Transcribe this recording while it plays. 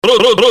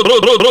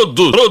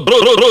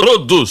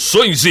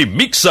Produções e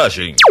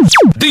mixagens.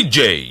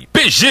 DJ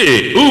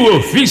PG, o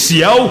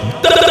oficial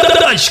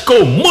das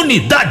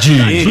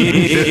comunidades.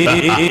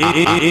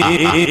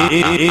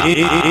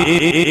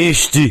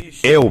 Este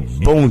é o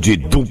bonde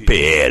do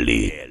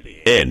PL.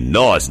 É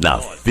nós na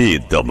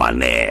fita,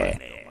 mané.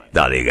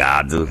 Tá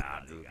ligado?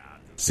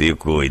 Se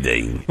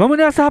cuidem. Vamos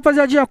nessa,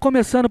 rapaziadinha.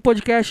 Começando o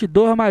podcast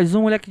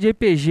 2+1, moleque de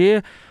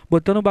PG.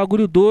 Botando um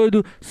bagulho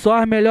doido, só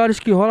as melhores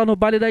que rola no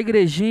baile da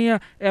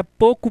Igrejinha. É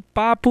pouco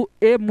papo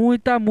e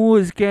muita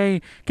música, hein?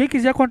 Quem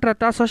quiser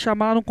contratar, só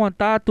chamar no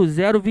contato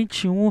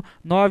 021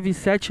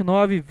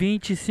 979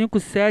 20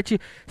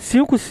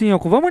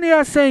 5755. Vamos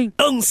nessa, hein?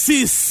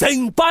 Dance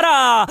sem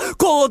parar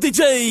com o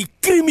DJ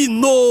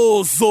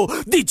criminoso,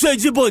 DJ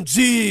de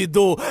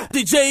bandido,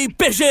 DJ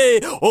PG,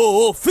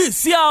 o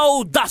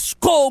oficial das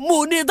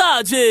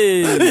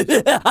comunidades.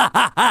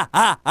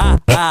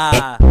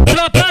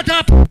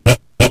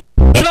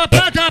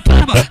 Tropa da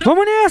Palma,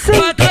 vamos nessa,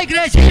 hein? da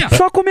Igrejinha.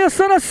 Só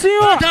começando assim,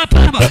 ó. Da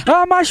Palma,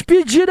 a mais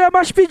pedida é a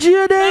mais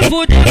pedida, hein? pra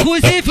fuder com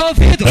os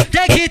envolvidos,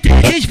 tem que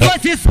ter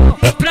disposição.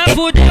 Pra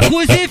fuder com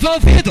os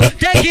envolvidos,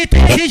 tem que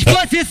ter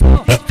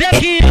disposição. Vê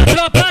que a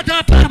tropa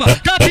da Palma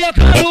tá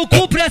pegando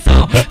com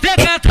pressão. Vê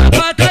que a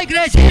tropa da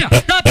Igrejinha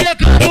tá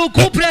pegando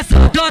com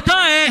pressão.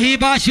 JR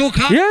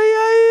machuca. E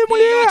aí,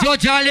 mulher?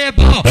 De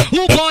alemão,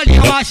 o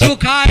bolinho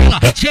machuca ela,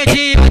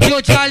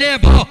 cheirinho de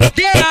alemão.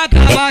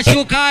 TH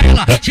machuca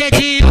ela,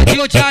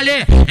 cheirinho de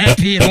alemão. É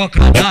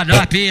pirocada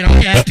na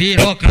piranha, é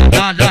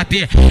pirocada na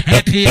piranha,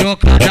 é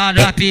pirocada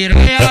na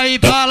piranha. E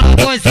bala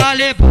dois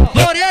alemão,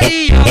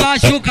 orelhinha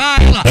machuca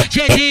ela,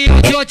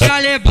 cheirinho de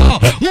alemão.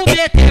 O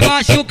BT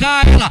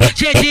machuca ela,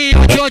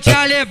 cheirinho de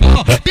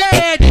alemão.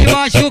 PN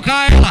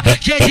machuca ela,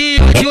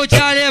 cheirinho de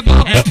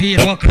alemão. É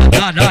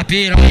pirocada na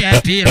piranha,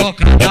 é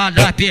pirocada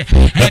na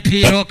piranha, é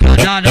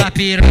pirocada na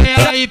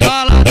piranha. E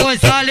bala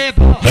dois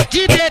alemão,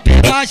 de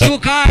bebê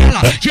machuca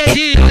ela,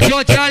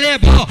 cheirinho de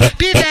alemão.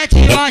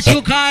 Pivete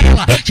machuca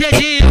ela,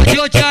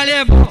 cheirinho de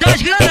alemão.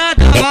 Das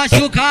granadas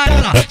machuca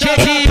ela,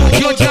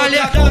 cheirinho de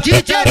alemão. De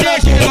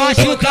TBG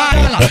machuca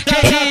ela,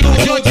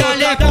 cheirinho de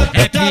alemão.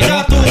 É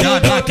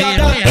pirocada na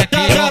piranha, é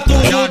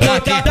pirocada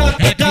na piranha,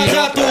 é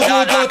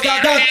pirocada na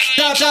piranha.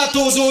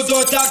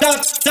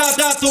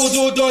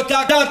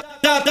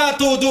 Tá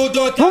tudo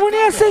doido. Vamos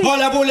nessa, hein?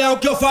 Olha, mulher, o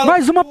que eu falo.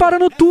 Mais uma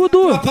parando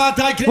tudo.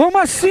 Vamos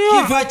assim,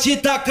 ó. Que vai te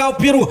tacar o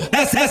peru.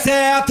 Essa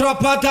é a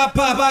tropa da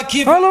Parva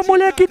que vai. Alô,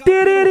 moleque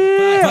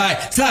tererê. Vai,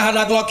 sarra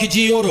na Glock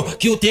de ouro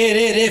que o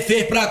tererê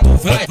fez pra tu.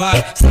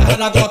 Vai, sarra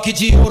na Glock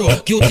de ouro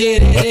que o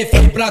tererê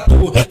fez pra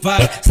tu.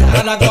 Vai,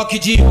 sarra na Glock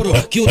de ouro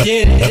que o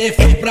tererê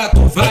fez pra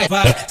tu. Vai,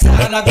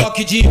 sarra na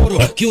Glock de ouro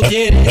que o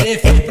tererê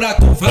fez pra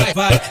tu. Vai,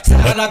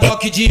 sarra na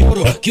Glock de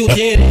ouro que o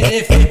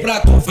tererê fez pra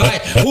tu.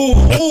 Vai,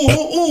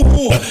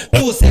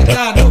 tu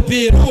senta no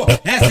peru.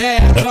 Essa é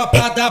a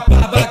tropa da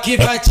Parva que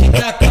vai te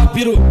tacar o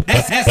peru.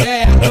 Essa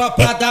é a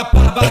tropa da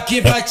Parva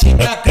que vai te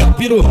tacar o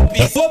peru.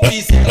 Vou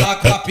pincelar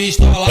com a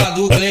pistola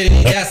do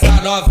Gleirinho dessa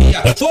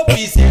novinha. Vou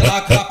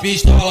pincelar com a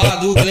pistola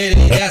do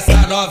Gleirinho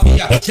dessa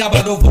novinha.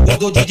 Chama no fogo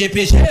do DJ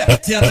PG,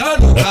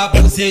 sentando com a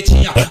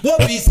bucetinha. Vou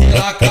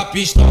pincelar com a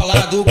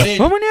pistola do Gleirinho.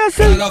 Vamos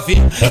nessa, hein?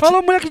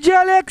 Alô, moleque de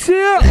Alex.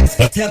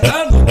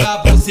 Sentando com a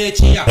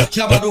bucetinha.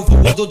 Chama no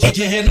fogo do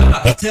DJ Renan,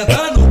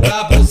 sentando com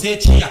a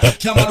bucetinha.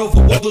 Chama no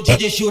fogo do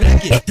DJ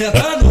Shurek,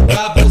 sentando com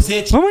a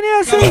bucetinha. Vamos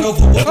nessa, hein?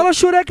 Alô,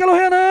 Shurek, alô,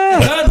 Renan.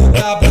 Sentando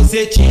com a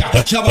bucetinha.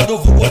 Chama no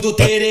fogo do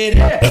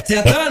tererê,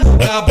 sentando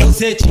com a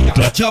bucetinha.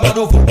 Chama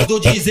no fogo do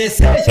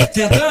 16,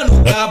 sentando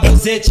com a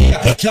bucetinha.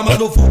 Chama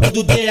no fogo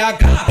do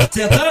DH,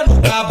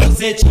 sentando com a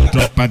bucetinha.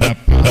 Tropa da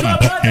Palma,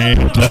 é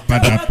a tropa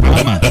da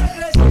Palma.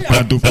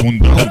 Tropa do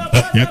fundão,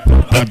 é a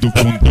tropa do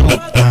fundão.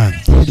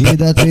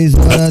 Vida 3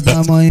 horas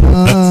da manhã,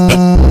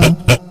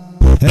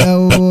 é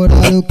o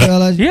horário que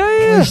elas e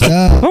aí?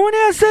 gostam. Vamos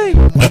nessa, hein?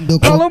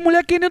 Alô,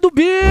 molequinho do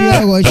B.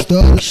 É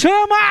gostoso.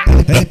 Chama!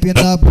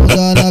 Empina a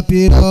bunda na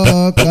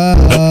piroca.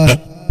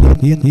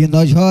 E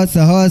nós roça.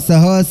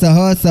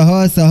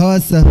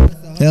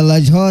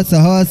 Elas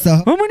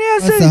roça. Vamos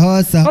nessa, hein?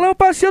 Roça. Alô,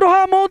 parceiro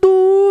Ramon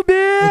do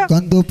Uber.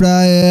 Tocando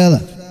pra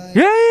ela. E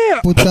aí?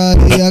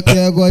 Putaria que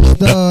é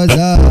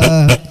gostosa.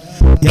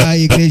 E a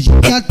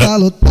Igrejinha tá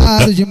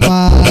lotado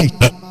demais.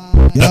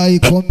 E aí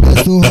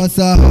começa o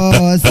roça.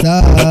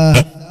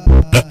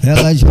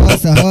 Elas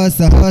roça.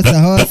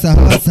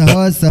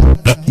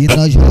 E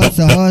nós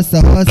roça.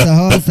 Elas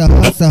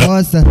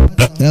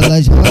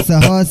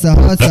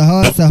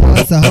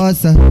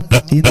roça.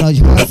 E nós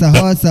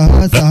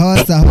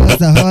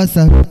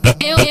roça.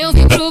 Eu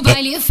vim pro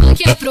baile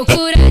funk à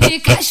procura de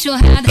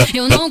cachorrada.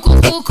 Eu não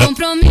curto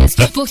compromisso,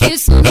 porque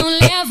isso não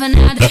leva a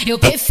nada. Eu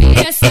prefiro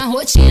essa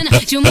rotina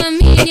de uma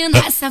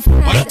menina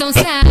safada. Então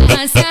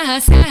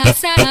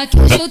sarra, que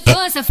hoje eu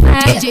tô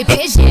safada. DJ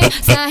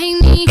PG, sarra em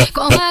mim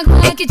com a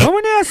Glock.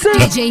 Vamos nessa,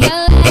 hein? DJ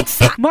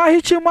Alexa, mais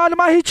ritmado,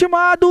 mais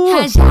ritmado.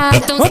 rajada.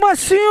 Então Vamos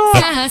assim, ó.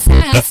 sarra,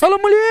 sarra, Fala,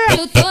 mulher.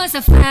 eu tô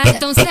safada.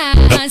 Então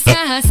sarra,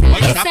 sarra, sarra,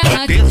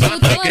 sarra, que eu tô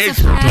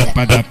safada.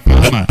 Tropa da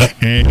Palma,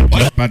 é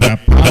tropa da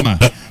Palma.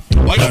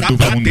 Oi,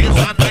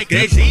 safadeza da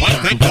igrejinha.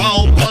 Vem com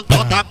o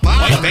pontão da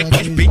palma. Vem com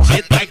os beats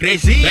da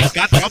igrejinha. Vem com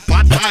a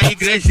tropa da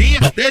igrejinha.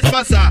 Deixa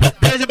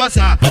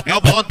passar. É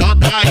o pontão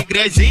da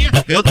igrejinha.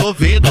 Eu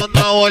duvido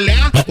não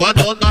olhar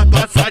quando nós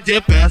passar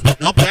de peça.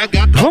 Não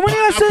pega a tropa. Vamos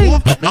nessa,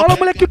 hein? Fala,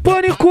 moleque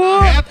pânico.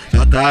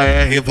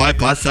 JR vai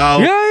passar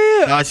o E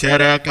aí? da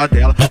xereca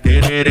dela.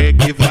 Tererê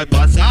que vai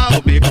passar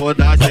o bico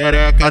da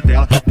xereca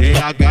dela.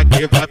 DH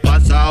que vai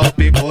passar o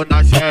bico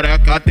na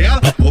xereca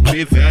dela. O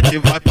pivete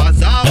vai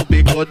passar o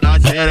bico na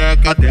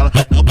xereca dela.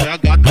 Não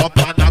pega a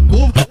tropa na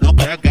curva, não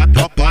pega a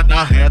tropa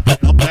na reta.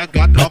 Não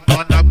pega a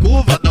tropa na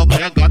curva, não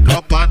pega a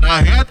tropa na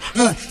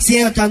reta.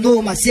 Senta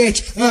no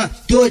macete,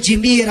 tô de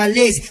mira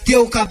laser.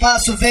 Teu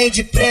cabaço vem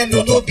de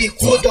prêmio no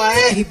bico do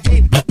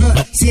ARP.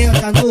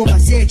 Senta no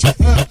macete,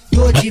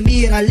 tô de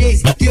mira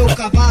laser. Teu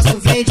cabaço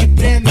vem de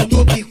prêmio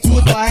no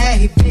bico do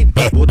ARP.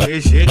 O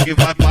DG que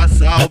vai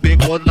passar o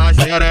bico na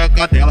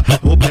xereca dela.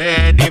 O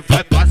PN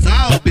vai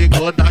passar o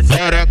bico na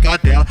xereca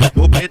dela.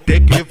 O PT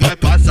que vai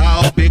passar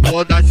o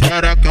bico na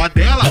xereca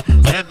dela.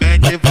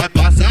 Semente vai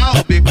passar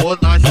o bico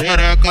na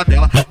xereca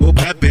dela. O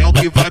Bebel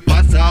que vai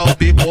passar o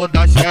bico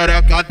na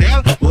xereca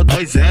dela. O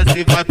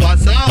 2S vai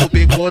passar o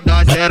bico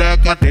na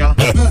xereca dela.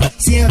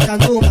 Senta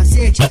no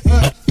macete,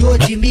 tô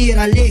de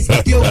mira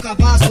laser. Teu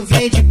cabaço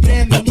vem de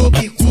prêmio no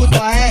bico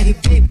do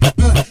ARP.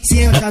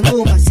 Senta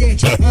no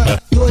macete,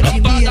 tô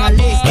de mira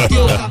laser.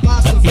 Teu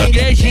cabaço vem de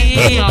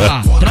Igrejinha,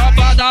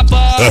 tropa da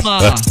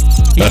Palma.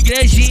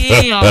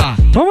 Igrejinha,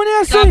 Vamos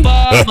nessa, hein?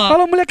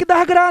 Fala, moleque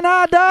das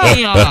granadas.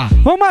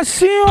 Vamos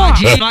assim,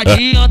 ó. não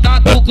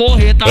adianta tu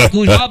correr, tá com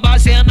os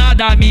babacena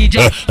da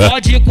mídia.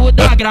 Código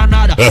da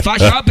granada,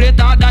 faixa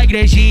preta da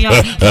igrejinha.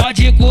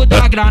 Código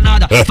da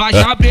granada,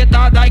 faixa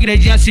preta da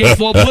igrejinha. Se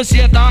for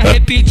você tá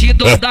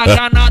repetindo da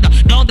granada.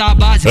 Não dá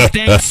base,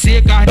 tem que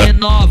ser carne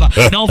nova.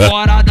 Não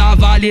fora da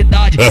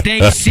validade, tem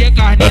que ser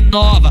carne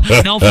nova.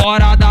 Não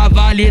fora da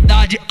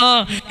validade.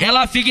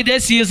 Ela fica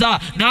indecisa,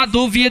 na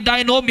dúvida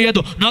e no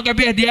medo. Não quer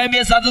perder a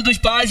mesada dos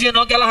pais e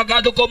não quer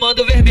largar do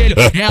comando vermelho.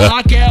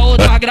 Ela quer o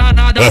da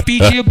granada,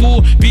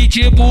 pitbull.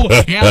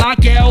 Ela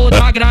quer o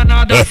da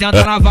granada.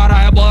 Senta na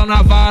vara, é bola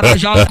na vara,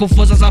 joga com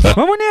força safada.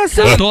 Vamos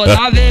nessa.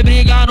 Toda vez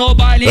briga no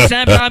baile,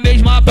 sempre a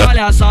mesma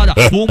palhaçada.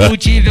 O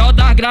motivo é o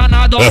da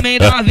granada, homem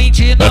da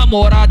 20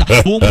 namorada.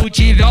 O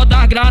motivo é o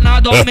da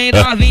granada, homem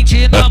da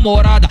 20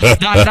 namorada.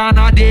 Da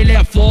granada ele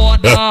é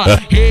foda,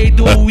 rei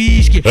do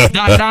uísque.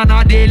 Da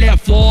granada ele é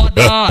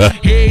foda,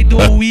 rei do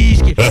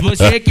uísque.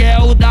 Você quer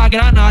o da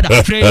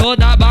granada, freio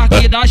da barca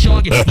e da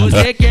choque.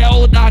 Você quer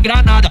o da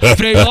granada,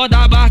 freio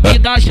da barca e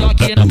da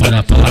choque.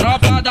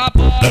 Tropa da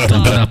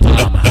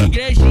Palma,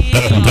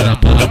 Igrejinha, tropa da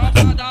Palma.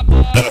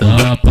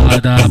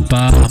 Tropa da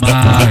Palma,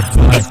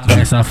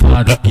 vai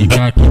safada,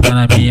 quica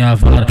na minha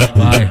vara.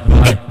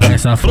 Vai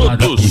safada,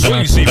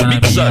 Produções e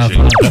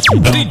mixagem.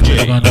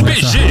 DJ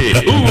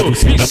PG, o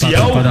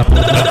oficial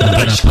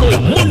das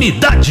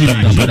comunidades.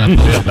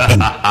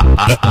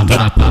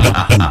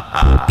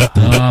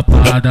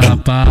 Tropa da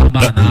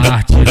Palma, na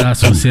arte da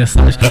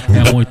sucessagem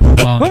é muito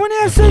bom. Vamos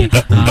nessa, hein?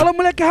 Fala,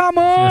 moleque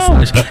Ramon.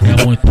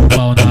 É muito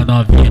bom na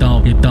novinha.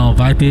 Então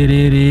vai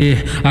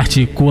tererê,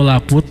 articula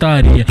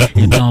putaria.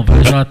 Então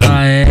vai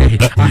JR,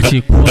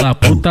 articula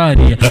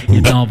putaria.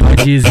 Então vai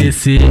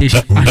 16,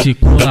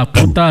 articula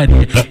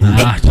putaria.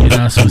 Na arte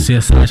da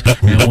sucessagem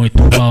é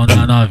muito bom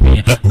na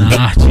novinha.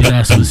 Na arte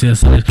da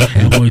sucessagem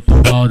é muito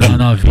bom na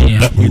novinha.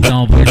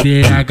 Então vai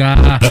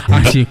DH,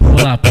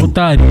 articula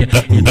putaria.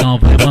 Então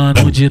vai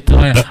mano de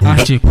Troia,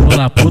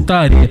 articula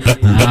putaria.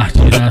 Na arte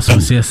da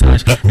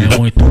sucessagem é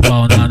muito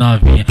bom na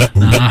novinha.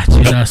 Na arte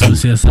da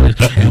sucessagem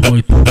é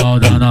muito bom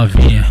na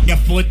novinha. Quer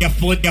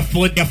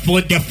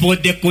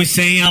foder com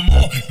sem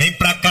amor. Vem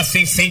pra cá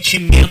sem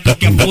sentimento.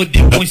 Quer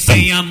foder com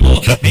sem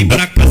amor. Vem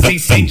pra cá sem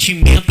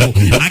sentimento.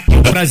 Aqui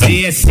o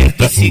prazer é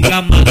certo, se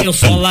gamar eu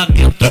só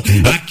lamento.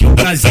 Aqui o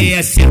prazer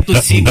é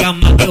certo, se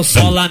gamar eu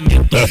só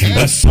lamento.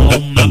 É só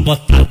uma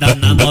botada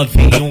na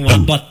novinha, uma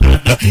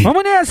botada.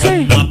 Vamos nessa,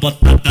 hein? Uma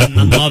botada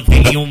na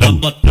novinha, uma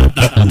botada.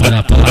 Tropa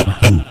da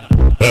Palma,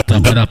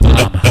 tropa da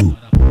Palma.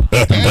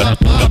 É a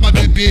Palma,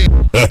 bebê.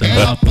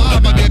 É a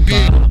Palma, bebê.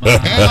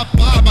 É a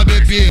Palma,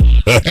 bebê.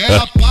 É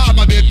a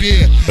Palma,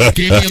 bebê.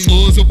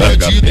 Criminoso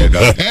bandido.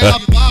 É a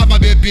Palma,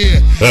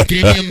 bebê.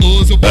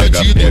 Criminoso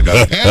bandido.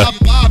 É a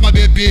Palma,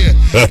 bebê.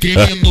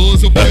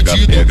 Criminoso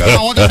bandido.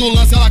 Na onda do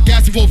lance ela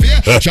quer se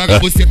envolver. Joga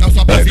você tá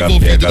só pra se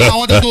envolver. Na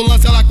onda do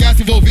lance ela quer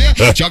se envolver.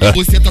 Joga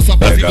você tá só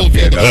pra se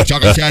envolver.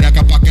 Joga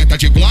xereca pra quem tá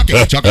de Glock.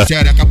 Joga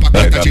xereca pra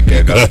quem tá de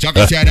pega.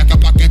 Joga xereca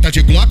pra quem tá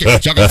de Glock.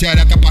 Joga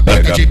xereca pra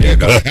quem tá de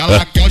pega.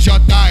 Ela quer o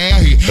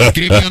JR,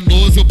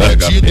 criminoso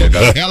bandido.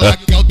 Ela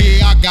quer o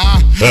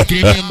DH,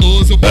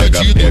 criminoso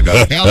bandido.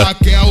 Ela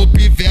quer o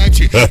pivete,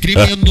 macete,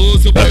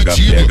 criminoso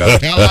bandido.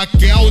 Ela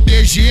quer o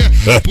DG,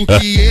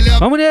 porque ele é.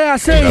 Vamos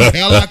nessa, hein?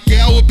 Ela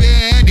quer o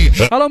BN.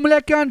 Alô,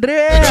 moleque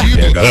André.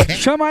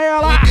 Chama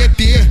ela.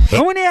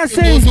 Vamos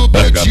nessa, hein?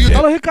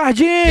 Alô,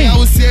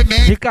 Ricardinho.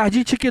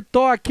 Ricardinho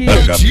TikTok.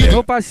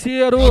 Meu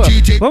parceiro.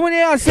 Vamos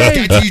nessa,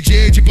 hein?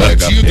 DJ de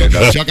bandido.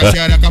 Joga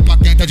xereca pra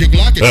quem tá de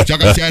Glock.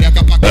 Joga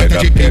xereca pra quem tá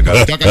de pica.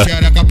 Joga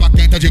xereca pra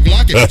quem tá de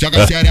Glock.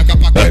 Joga xereca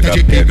pra quem tá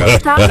de pica.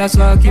 Olha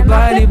só que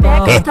baile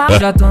bom,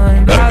 já tô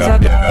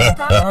embrasadão.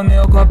 Com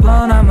meu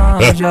copão na mão,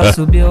 já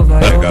subiu,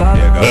 vai o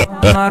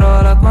balão.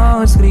 Marola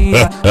com os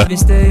cria,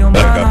 avistei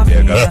uma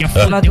novinha.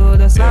 Ela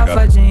toda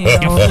safadinha,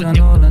 outra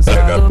no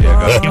lançado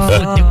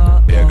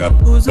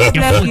bom. Usa o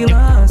black que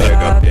lança,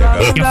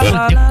 pra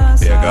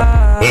balança.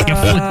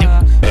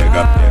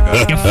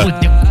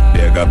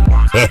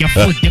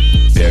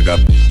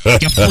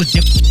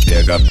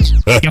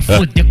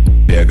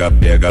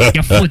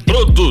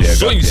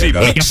 Produções e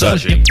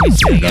mixagem.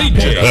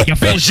 DJ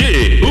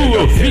PG,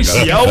 o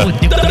oficial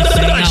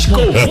das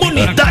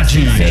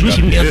comunidades.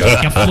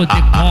 Quer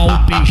foder com o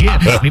PG,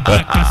 vem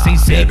pra cá sem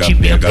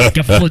sentimento.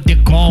 Quer foder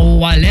com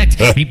o Alex,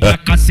 vem pra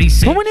cá sem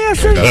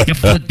sentimento. Quer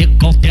foder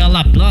com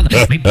tela plana,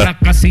 vem pra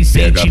cá sem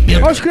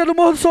sentimento. Olha os criados do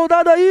Morro do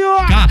Soldado aí,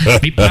 ó.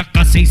 Vem pra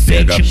cá sem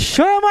sentimento.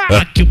 Chama!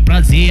 Aqui o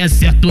prazer é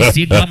certo,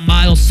 siga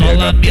mais, eu só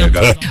lamento.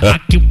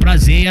 Aqui o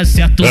prazer é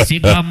certo,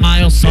 siga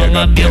mais, eu só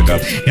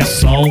lamento. É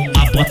só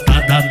uma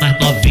botada nas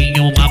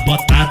novinho, uma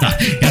botada.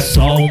 É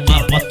só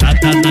uma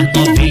botada nas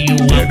novinho,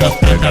 uma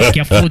botada.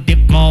 Quer foder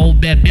com o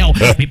Bebel,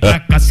 vem pra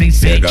cá sem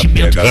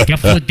sentimento. Quer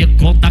foder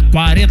com da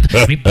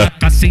 40, vem pra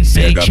cá sem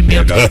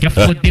sentimento. Quer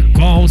foder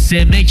com o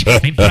Semente,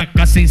 vem pra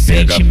cá sem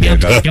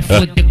sentimento. Quer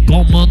foder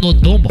com o Mano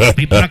Dombo,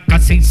 vem pra cá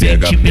sem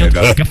sentimento.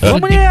 Quer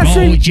foder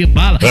com o de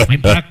bala, vem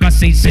pra cá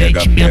sem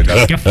sentimento.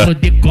 Quer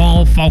foder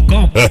com o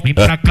Falcão, vem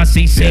pra cá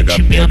sem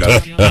sentimento.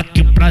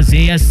 Aqui o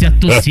prazer é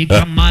certo,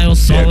 siga mais, eu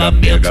só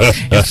lamento.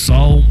 É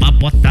só uma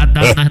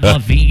botada nas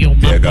novinhas,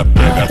 uma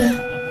botada.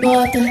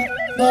 Bota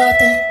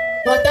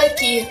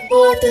aqui,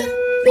 bota aqui.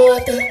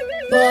 Bota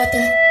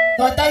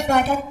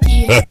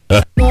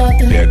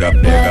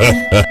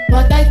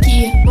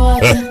aqui,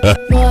 bota.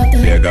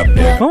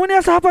 Vamos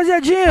nessa,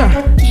 rapaziadinha.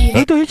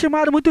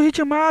 Muito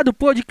ritmado.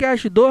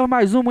 Podcast 2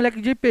 mais 1,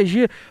 moleque de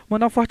IPG.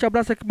 Mandar um forte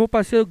abraço aqui pro meu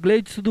parceiro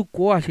Gleidson do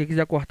Corte. Quem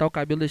quiser cortar o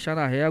cabelo, deixar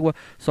na régua,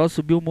 só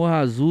subir o Morro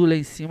Azul lá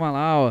em cima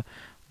lá, ó.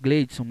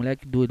 Gleidson,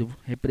 moleque doido,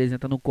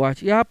 representando o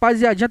corte. E a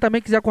rapaziadinha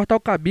também quiser cortar o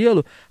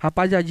cabelo,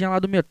 rapaziadinha lá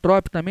do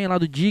Metrópole também, lá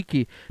do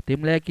Dick. Tem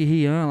moleque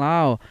Rian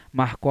lá, ó,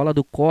 Marcola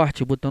do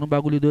Corte, botando um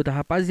bagulho doido. A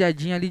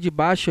rapaziadinha ali de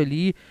baixo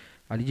ali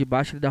de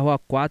baixo ali da Rua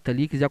 4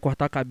 ali, quiser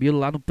cortar cabelo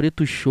lá no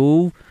Preto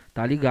Show,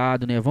 tá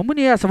ligado, né? Vamos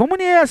nessa,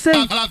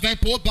 hein? Ela vem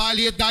pro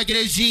baile da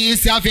igrejinha e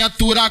se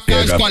aventura com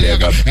os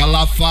colegas.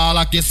 Ela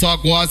fala que só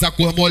goza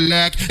com os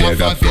moleque da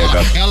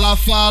favela. Ela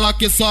fala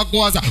que só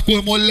goza com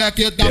os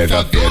moleque da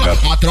favela.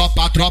 A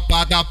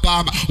tropa da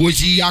Palma,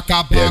 hoje ia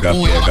acabar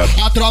com ela.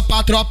 A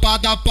tropa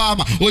da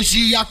Palma, hoje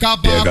ia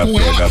acabar com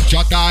ela.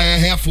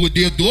 JR é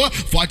fudedor,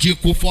 fode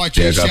com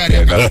fode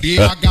xereca.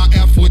 DH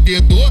é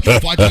fudedor,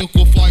 fode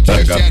com fode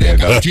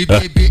xereca. De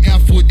bebê é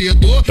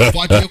fudedor,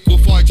 fode com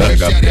fode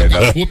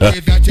xereca. O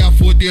pivete é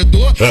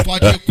fudedor,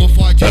 fode com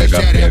fode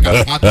xereca.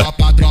 A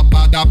tropa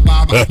da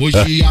Palma,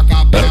 hoje ia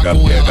acabar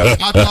com ela.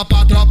 A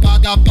tropa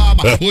da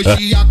Palma,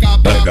 hoje ia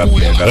acabar com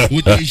ela.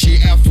 O DG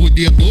é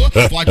fudedor,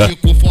 fode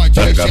com fode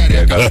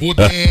xereca. O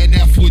BN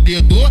é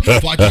fudedor,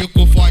 fode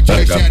com fode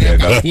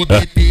xereca. O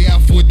BT é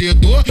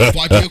fudedor,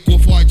 fode com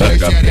fode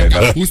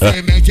xereca. O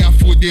Semente é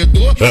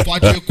fudedor,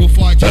 fode com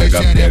fode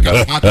xereca.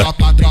 A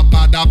tropa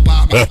da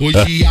Palma,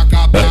 hoje ia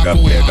acabar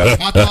com ela.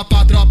 A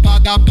tropa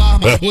da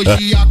Palma,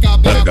 hoje ia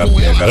acabar com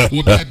ela.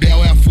 O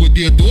Bebel é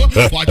fudedor,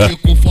 fode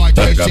com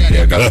fode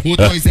xereca. O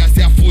 2S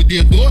é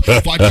fudedor,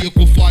 fode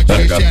com fode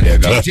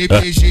xereca. DJ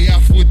PG é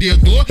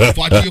fudedor,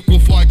 fode com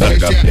fode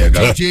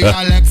xereca. DJ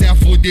Alex é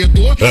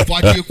fudedor,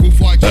 fode com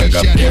fode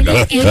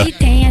xereca. Ele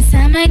tem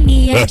essa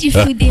mania de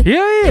fuder. E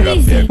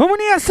aí? Vamos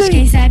nessa, hein?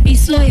 Quem sabe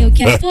sou eu,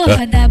 que a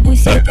porra da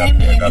buceta é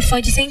minha. Me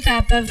fode sem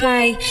capa,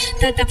 vai,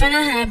 tá tapa na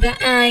raba,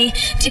 ai.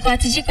 De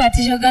quatro,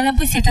 jogando a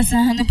buceta,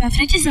 sarrando pra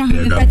frente,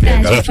 sarrando pra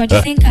trás. Me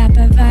fode sem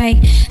capa, vai,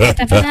 tá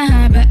tapa na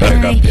raba,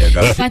 ai.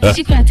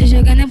 De quatro,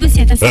 jogando a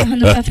buceta,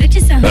 sarrando pra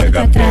frente, sarrando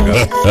pra trás.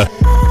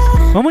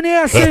 Vamos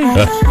nessa, hein?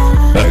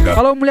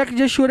 Alô, moleque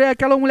de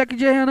Xurek, alô, moleque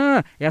de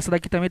Renan. Essa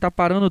daqui também tá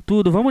parando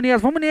tudo. Vamos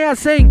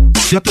nessa, hein?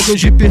 Jota do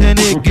Jeep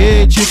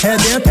Renegade,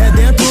 é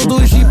dentro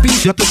do Jeep.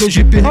 Jota do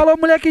Jeep. Alô,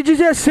 moleque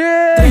 16.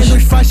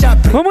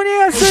 Vamos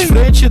nessa, hein?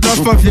 Frente da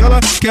favela,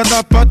 quer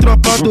dar pra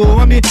tropa do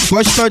homem.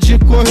 Gosta de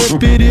correr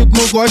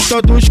perigo, gosta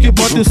dos que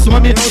bota e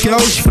some. Quer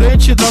os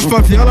frente da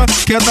favela,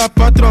 quer dar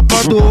pra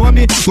tropa do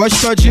homem.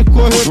 Gosta de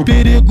correr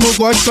perigo,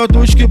 gosta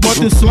dos que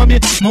bota e some.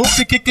 Não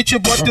fique que te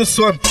bota e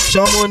some.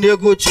 Chama o nego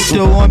nego de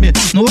teu homem,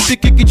 no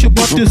pique que te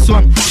bota e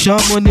some.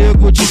 Chama o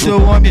nego de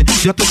teu homem,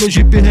 já tô do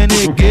Jeep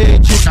Renegade.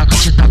 Te taco,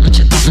 te taco,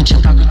 te taco, te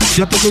taco.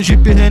 Já tô do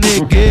Jeep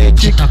Renegade.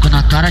 Te taco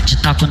na cara, te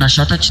taco na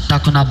chota, te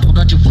taco na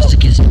bunda de você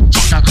quiser. Te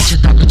taco, te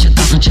taco, te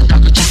taco, te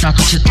taco, te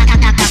taco, te taco.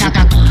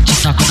 Te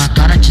taco na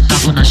cara, te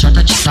taco na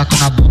chota, te taco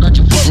na bunda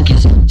de você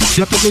quiser.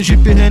 Já tô do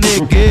Jeep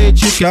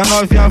Renegade, que a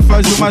novinha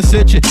faz o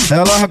macete.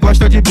 Ela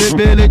gosta de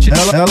beber leite,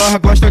 ela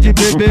gosta de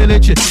beber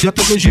leite. Já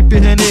tô do Jeep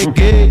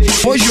Renegade.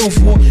 Hoje eu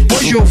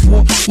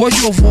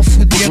vou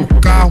fuder no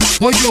carro.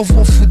 Hoje eu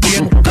vou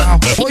fuder no carro.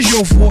 Hoje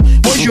eu vou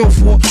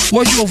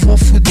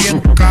fuder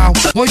no carro.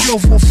 Hoje eu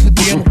vou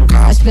fuder no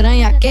carro. As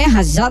piranha quer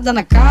rajada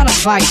na cara,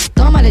 vai.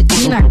 Toma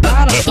letinho na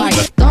cara, vai.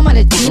 Toma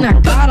letinho na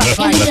cara,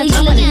 vai.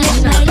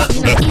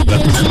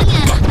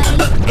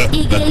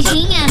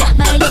 Igrejinha,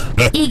 baile,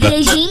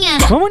 igrejinha.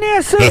 Vamos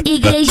nessa, hein?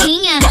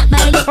 Igrejinha,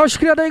 baile. Olha os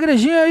cria da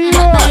igrejinha aí,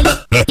 ó.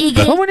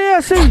 Vamos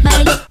nessa, hein?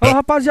 Olha a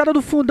rapaziada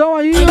do fundão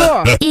aí,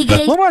 ó.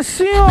 Vamos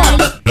assim, ó.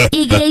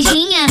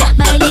 Igrejinha,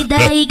 baile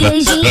da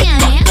igrejinha,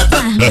 é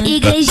farma.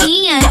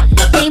 Igrejinha,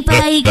 vem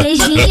pra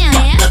igrejinha,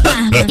 é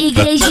farma.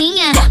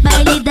 Igrejinha,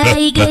 baile da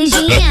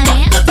igrejinha,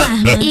 é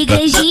farma.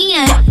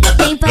 Igrejinha,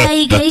 vem pra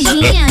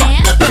igrejinha, é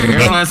farma.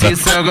 Ela se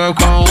cega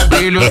com o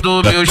brilho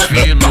dos meus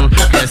finos,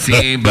 quer se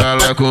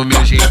embalar com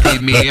meu jeito e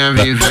minha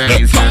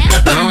vivência.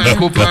 Não é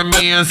culpa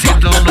minha se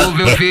tão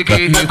novo eu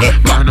fiquei rico,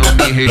 mas não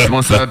me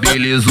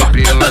responsabilizo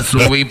pela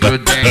sua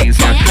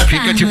imprudência.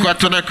 Fica de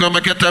quatro na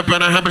cama que a tapa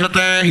na raba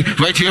JR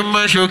vai te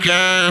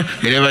machucar,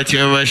 ele vai te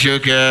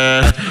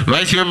machucar,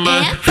 vai te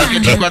machucar. Fica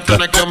de quatro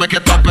na cama que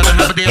a tapa na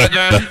raba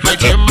DH vai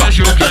te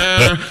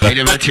machucar,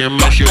 ele vai te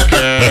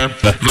machucar,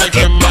 vai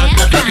te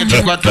machucar. Fica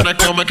de quatro na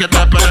cama que a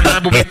tapa na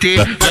raba BT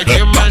vai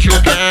te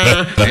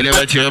machucar, ele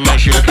vai te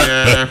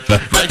machucar,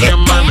 vai te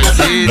machucar. Mas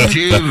se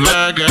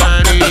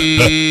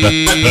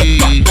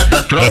devagarinho,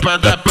 tropa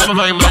da palma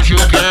vai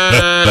machucar.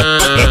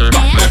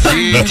 Mas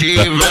se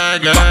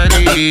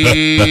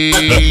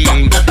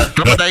devagarinho,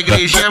 tropa da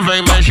igrejinha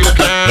vai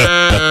machucar.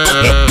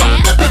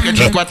 Fica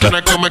de quatro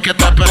na cama que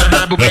tapa na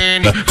rabo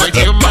BN vai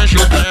te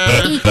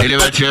machucar, ele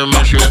vai te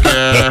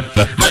machucar,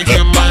 vai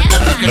te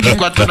machucar. Fica de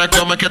quatro na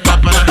cama que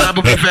tapa na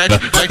rabo Pivete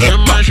vai te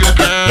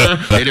machucar,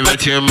 ele vai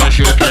te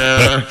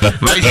machucar,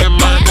 vai te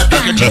machucar.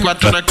 Fica de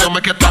quatro na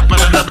cama que tapa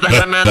na rabo da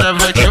granada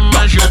vai te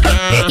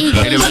machucar,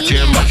 ele vai te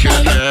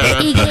machucar,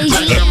 vai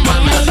te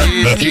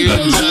machucar.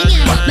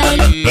 Igrejinha,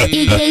 baile,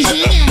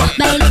 igrejinha,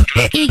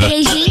 baile,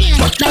 igrejinha,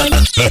 baile,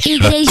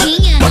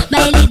 igrejinha,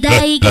 baile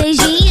da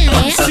igrejinha,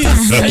 é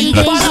farma.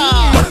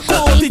 Igrejinha,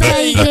 vem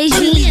pra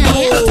igrejinha, é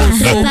farma.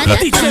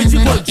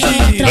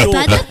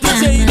 Tropa da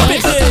farma,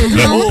 é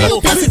farma. Não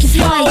eu penso que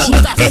fode,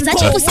 usar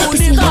tipo saco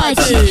esse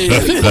rote.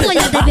 Eu fico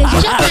molhada,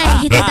 vejo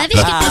JR, toda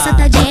vez que passa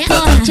tá de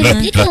forte. Ele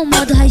aplica o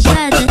modo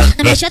rajada,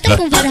 na minha chata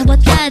com várias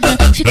botadas.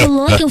 Fico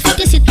louca, eu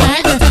fico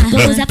excitada,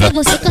 vou usar pra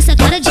você com essa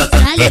cara de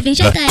tralha. Vem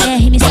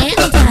JR, me segue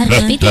não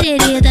para, vem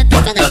tererê, dá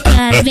tapa na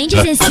cara. Vem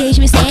 16,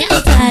 me segue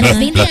não para,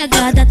 vem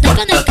DH, dá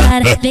tapa na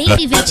cara. Vem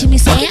Pivete, me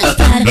segue não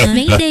para,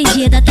 vem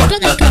DG, dá tapa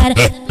na cara.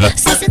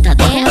 60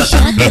 dólares,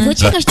 chata, vou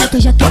te mostrar que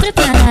eu já tô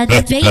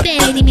preparada. Vem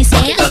BN, me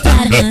segue não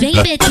para, vem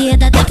BT,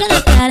 dá tapa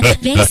na cara.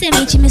 Vem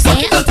Semente, me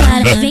segue não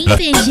para, vem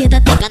PG,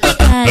 dá tapa na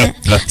cara.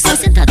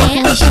 60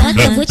 dólares,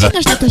 chata, vou te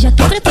mostrar que eu já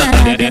tô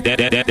preparada.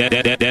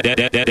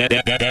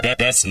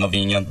 Desce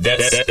novinha,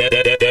 desce.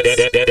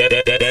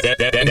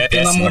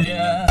 Pela mulher.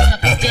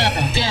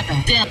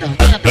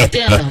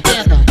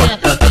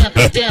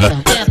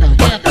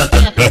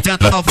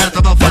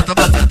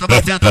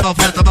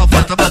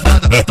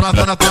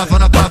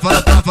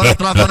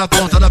 Trava na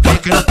ponta da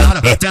pica e não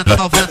para. Tenta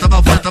 90,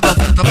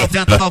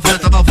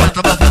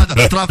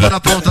 trava na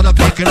ponta da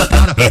pica e não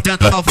para.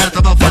 Tenta 90,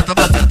 trava na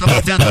ponta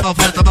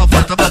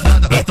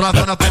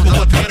da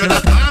pica e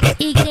não para.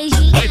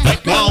 Igrejinha, vai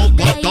com o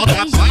botão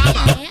da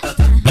palma,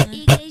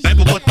 vem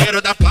pro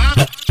ponteiro da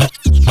palma.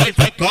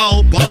 Vai com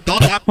o botão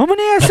da palma. Vamos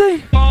nessa,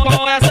 hein?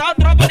 Com essa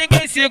tropa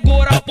ninguém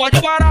segura,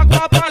 pode parar com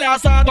a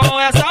palhaçada. Com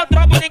essa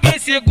tropa ninguém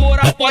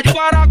segura, pode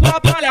parar com a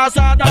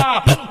palhaçada.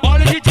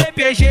 Olha o DJ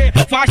PG,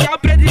 faixa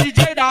preta e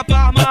DJ da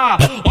Parma.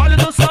 Olha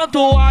do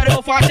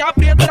Santuário, faixa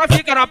preta,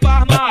 trafica na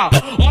Parma.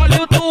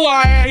 Olha o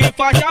tua R,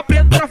 faixa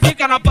preta,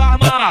 trafica na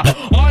Parma.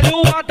 Olha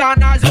o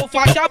Atanásio,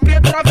 faixa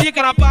preta,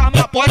 trafica na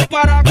Parma. Pode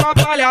parar com a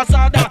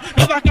palhaçada,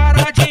 não vai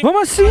cara de...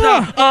 Vamos assim,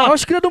 ó. Olha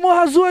os cria do Morro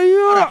Azul aí,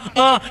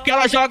 ó. Que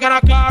ela joga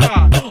na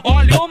cara.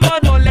 Olha o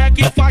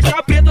Manoleque,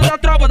 faixa preta da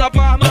tropa da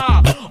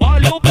Parma.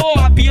 Olha o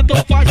Boa Pinto,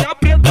 faixa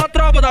preta da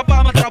tropa da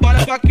Parma.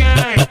 Trabalha pra quem?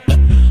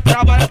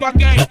 Trabalha pra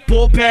quem?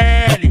 Pro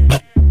PL.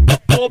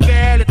 Pro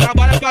PL,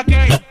 trabalha pra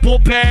quem? Pro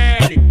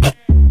PL.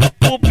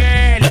 Pro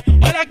PL.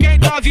 Olha quem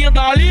tá vindo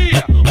ali.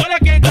 Olha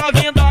quem tá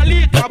vindo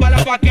ali.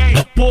 Trabalha pra quem?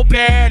 Pro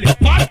PL.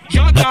 Vai,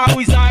 joga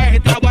os AR.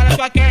 Trabalha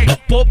pra quem?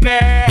 Pro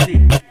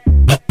PL.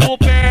 Pro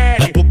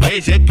PL. O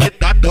PG que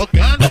tá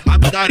tocando, a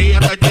putaria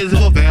tá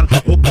desenvolvendo.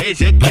 O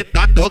PG que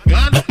tá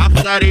tocando, a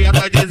putaria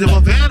tá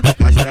desenvolvendo.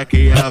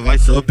 Caxiraquinha ela vai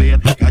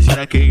subindo,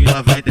 caxiraquinha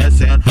ela vai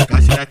descendo,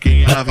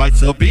 caxiraquinha ela vai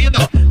subindo,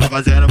 tá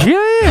fazendo. E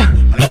aí?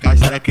 Olha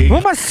caxiraquinha. xerequinha.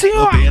 Vamos assim,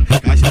 ó. Subindo,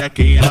 a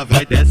xerequinha ela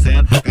vai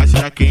descendo, a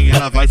xerequinha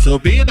ela vai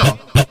subindo.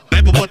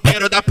 Vem pro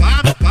ponteiro da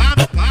palma,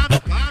 palma,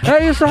 palma, palma.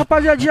 É isso,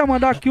 rapaziadinha.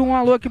 Mandar aqui um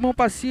alô aqui, meu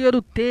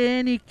parceiro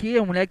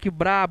TNQ, moleque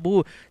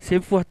brabo,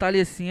 sempre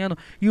fortalecendo.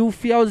 E o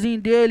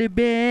fielzinho dele,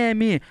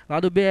 BM, lá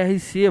do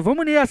BRC.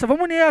 Vamos nessa,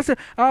 vamos nessa.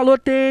 Alô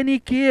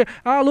TNQ,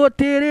 alô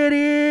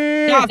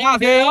Tererê. Na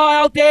VO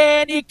é o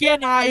TNQ,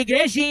 na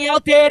igrejinha é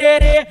o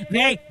Tererê.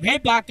 Vem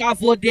pra cá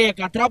foder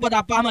com a tropa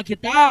da Parma que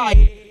tá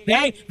aí.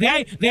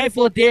 Vem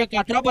foder com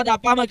a tropa da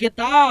Parma que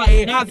tá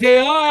aí. Na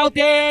VO é o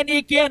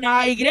TNQ,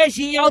 na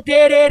igrejinha é o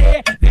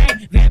Tererê.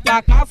 Vem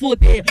pra cá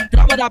foder,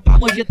 tropa da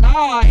Parma de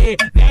tá aí.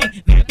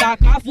 Vem pra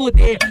cá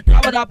foder,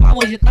 tropa da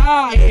Parma de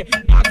tá aí.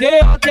 Na VO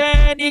é o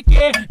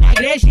TNQ, na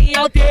igrejinha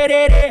é o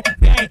Tererê.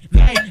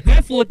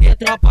 Vem foder,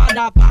 tropa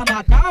da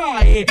Parma tá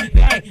aí.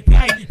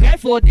 Vem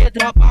foder,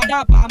 tropa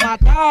da Parma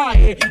tá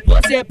aí.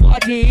 Você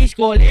pode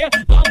escolher,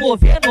 vamos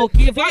ver no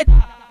que vai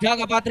dar.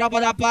 Joga pra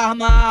tropa da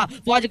Parma,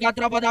 fode com a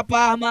tropa da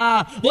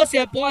Parma.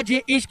 Você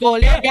pode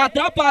escolher, é a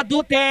tropa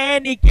do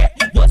TNQ.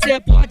 Você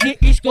pode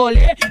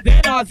escolher,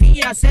 vem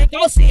novinha sem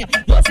calcinha.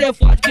 Você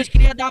fode com os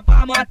cria da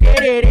Parma,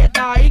 Tererê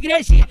da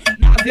igrejinha.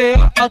 Na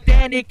VO é o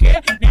TNQ,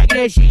 na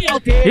igrejinha é o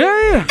Tererê. E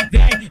aí?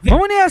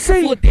 Vamos nessa,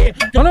 hein?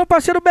 Valeu,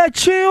 parceiro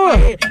Betinho.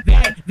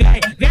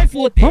 Vem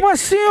fuder. Vamos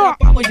assim, ó.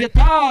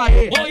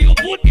 Oi, o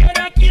puteiro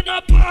aqui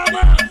na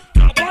Parma,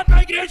 tropa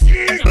da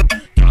igrejinha.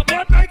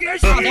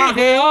 Na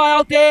VO é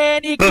o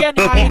TNQ,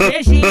 na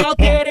igrejinha é o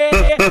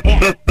Tererê.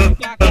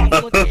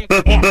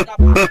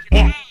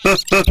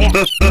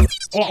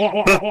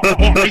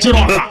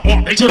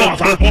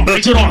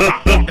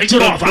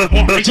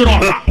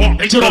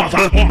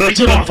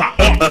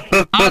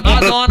 A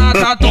dona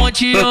tá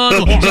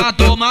tonteando, já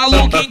tô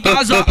maluco em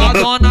casa. A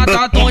dona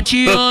tá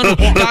tonteando,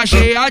 tá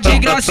cheia de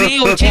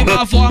gracinha.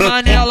 Última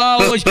forma nela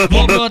hoje,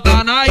 vou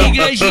brotar na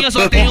igrejinha.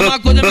 Só tem uma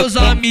coisa, meus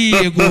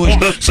amigos,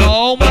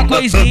 só uma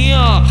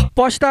coisinha.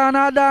 Posta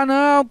nada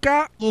não,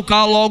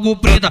 Luca logo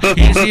preta,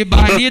 esse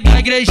baile da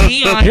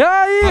igrejinha. E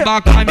aí?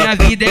 Acabar com a minha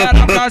vida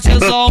era pra ser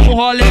só um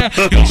rolê.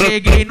 Eu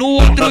cheguei no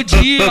outro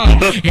dia,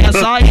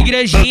 essa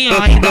igrejinha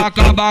ainda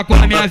acabar com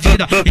a minha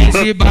vida.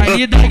 Esse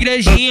baile da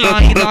igrejinha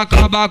ainda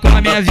acabar com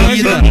a minha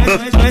vida.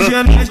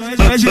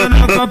 Hoje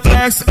no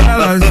complexo é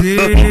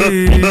lazer.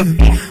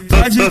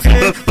 Pode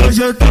crer,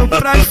 hoje eu tô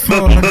pra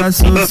fora.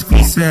 Sou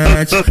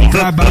 5-7,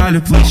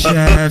 trabalho pro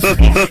chefe.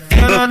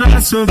 Eu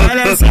não sou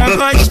velha, essa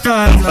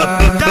gostosa.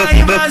 Tá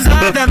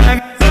embasada na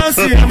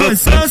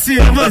emoção se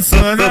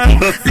emociona.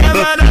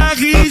 Leva na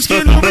risca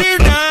e no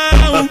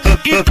brindão.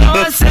 Então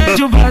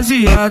acende o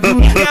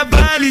baseado, é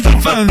baile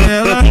de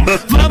favela.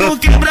 Vamos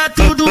quebrar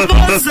tudo,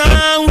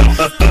 mozão.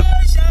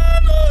 Hoje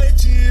a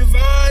noite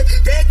vai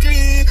ter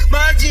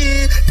clima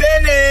de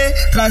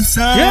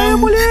penetração. E aí,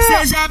 mulher?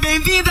 Seja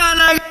bem-vinda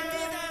na...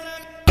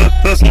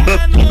 Hoje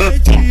a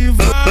noite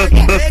vai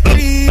ter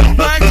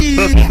clima de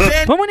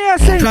penetração. Vamos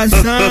nessa, hein?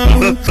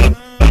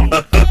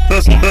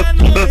 Hoje a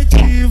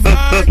noite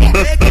vai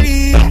ter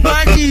clima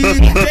de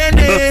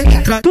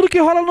penetração. Tudo que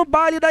rola no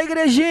baile da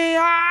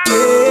igrejinha.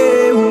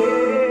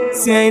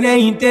 Sem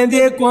nem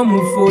entender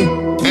como foi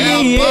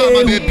que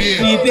eu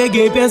me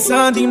peguei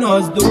pensando em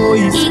nós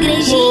dois.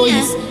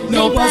 Pois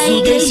não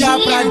posso deixar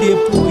pra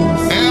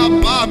depois. É a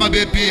Parma,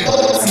 bebê.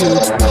 Se eu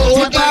te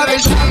contar,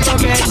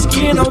 promete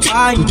que não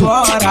vai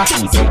embora.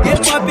 Se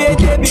tempo a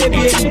perder,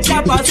 bebê,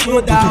 já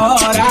passou da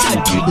hora.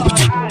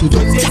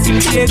 Você se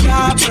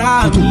entregar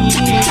pra mim.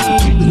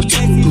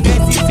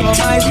 Desce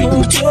só mais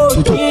um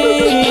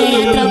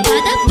pouquinho.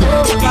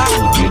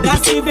 Dá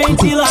se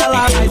ventilar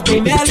lá, mas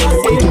bem melhor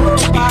ser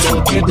roupa.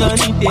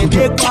 Tentando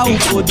entender qual o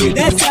poder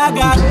dessa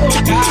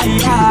garota. Ai,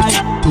 ai,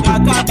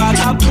 acabar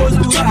na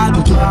postura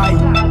do pai.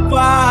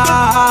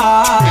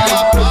 Vai. É a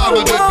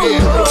Parma, bebê.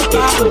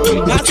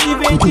 Dá se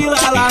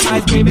ventilar lá,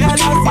 mas bem melhor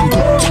ser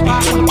roupa.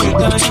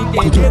 Tentando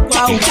entender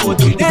qual o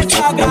poder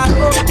dessa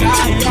garota.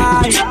 Ai,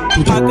 ai,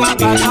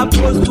 acabar na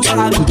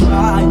postura do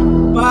pai.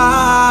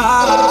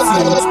 Vai. Se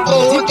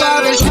eu te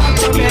deixar,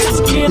 promete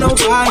que não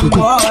vai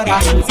embora.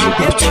 Se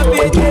tenta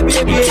perder,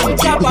 bebê,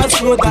 já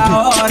passou da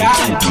hora.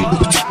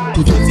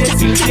 Você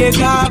se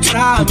entregar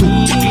pra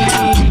mim.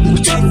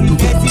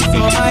 Desce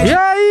só mais. E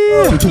aí?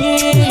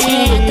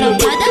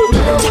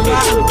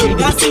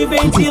 Dá se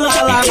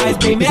ventilar lá, mas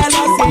bem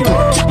melhor sem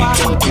roupa.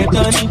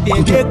 Tentando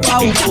entender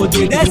qual o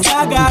poder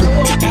dessa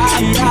garota.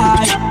 Ai,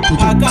 ai,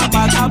 acabar com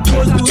a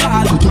postura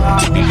do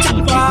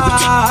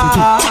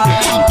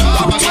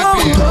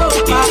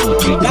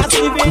dá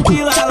se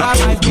ventilar lá,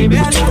 mas bem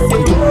melhor sem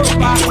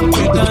roupa.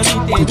 Tentando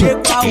entender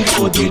qual o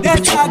poder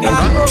dessa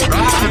garota.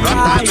 Ai,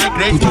 ai,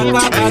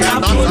 acabar com a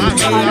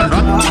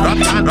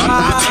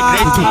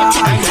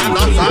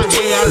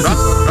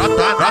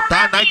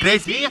Rota na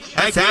igrejinha,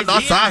 essa é a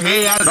nossa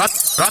real.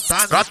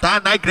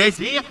 Rota na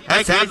igrejinha,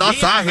 essa é a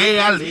nossa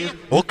realidade.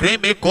 O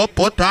crime com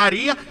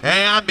putaria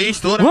é a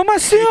mistura. Vamos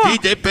assim, ó.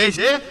 DJ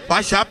PG,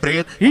 faixa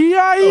preta. E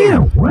aí?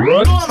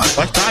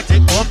 Gosta de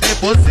comer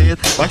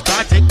buceta,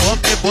 gosta de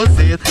comer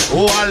buceta.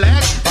 O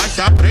Alex, faixa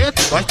faixa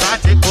preta, gosta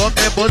de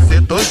comer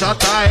você do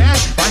JR,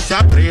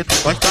 faixa preta,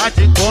 gosta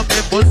de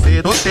comer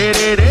você do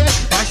tererê,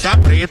 faixa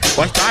preta,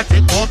 gosta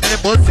de comer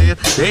você,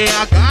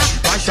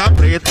 DH, faixa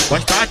preta,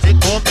 gosta de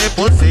comer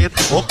você,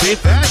 o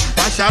pivete,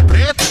 faixa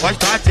preta,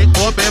 gosta de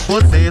comer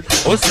você,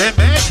 o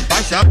semente,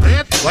 faixa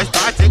preta,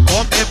 gosta de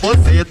comer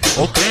você,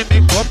 o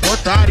creme com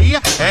putaria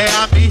é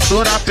a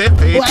mistura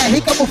perfeita. O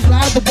R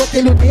camuflado,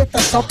 botei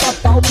luneta, só pra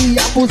palma e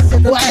a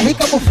buceta. O R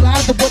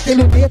camuflado, botei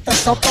luneta,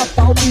 só pra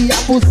palma e a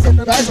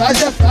buceta. Nós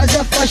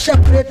é faixa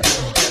preta,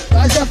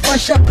 nós é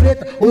faixa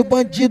preta. O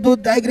bandido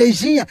da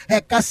igrejinha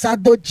é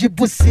caçador de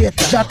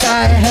buceta.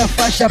 JR é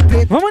faixa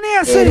preta. Vamos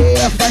nessa, hein?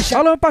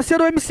 Alô, meu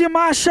parceiro MC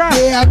Marcha.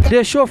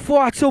 Deixou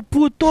forte, seu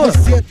puto.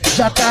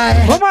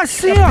 JR. Vamos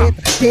assim, ó.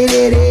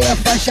 Tererê é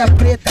faixa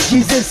preta.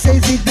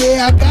 16 e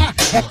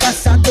DH é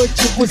caçador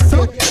de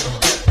buceta.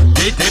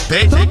 DJ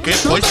PG que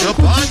puxa o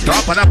bonde,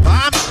 tropa na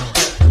palma.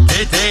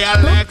 DJ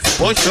Alex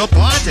puxa o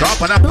bonde,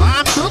 tropa na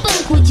palma. No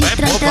banco de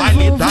trás da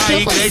Volvo que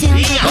eu vou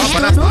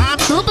sentar.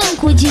 No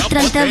banco de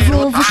trás da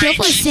Volvo que eu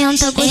vou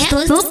sentar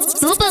gostoso.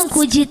 No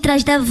banco de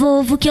trás da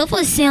Volvo que eu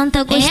vou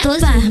sentar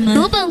gostoso.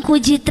 No banco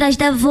de trás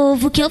da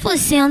Volvo que eu vou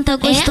sentar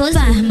gostoso.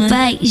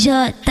 Vai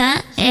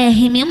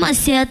JR, me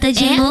maceta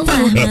de novo.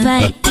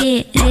 Vai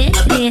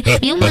tererê,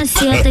 me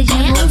maceta de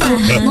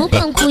novo. No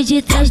banco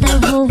de trás da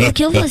Volvo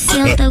que eu vou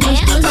sentar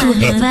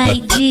gostoso.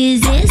 Vai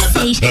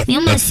 16, me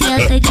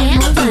maceta de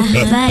novo.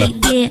 Vai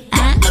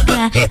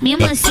DH, me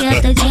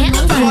maceta de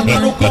novo. Foca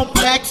no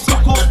complexo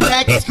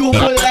que o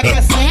moleque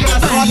é sem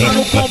graça. Foca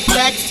no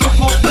complexo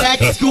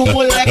que o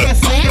moleque é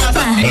sem graça.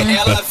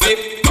 Ela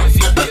veio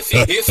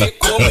e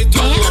ficou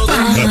muito louca.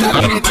 Tá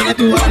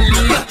perdendo a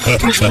linha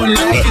pros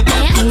moleque da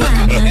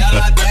boca.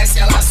 Ela desce,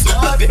 ela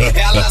sobe,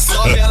 ela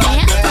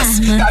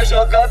desce. Tá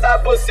jogando a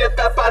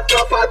buceta pra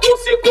tropa do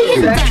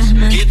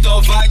 57.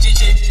 Então vai,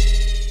 DJ.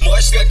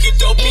 Mostra que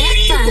teu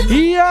perigo.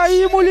 E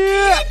aí,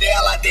 mulher?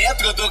 Dela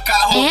dentro do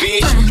carro,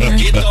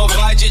 bicho. Então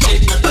vai,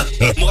 DJ.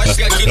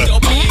 Mostra que teu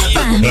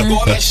perigo.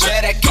 Come a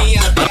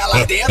xerequinha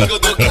dela dentro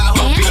do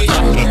carro,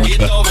 bicho.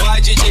 Então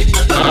vai, DJ.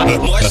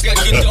 Mostra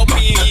que teu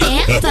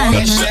perigo. Come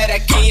a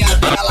xerequinha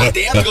dela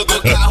dentro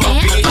do carro,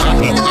 bicho.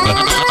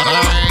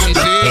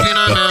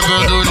 Na minha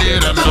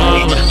bandoleira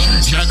nova,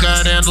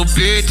 jacaré no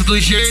peito do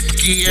jeito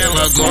que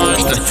ela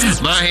gosta.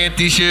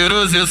 Marrento e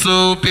cheiroso, eu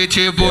sou o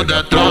pitbull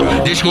da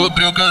tropa.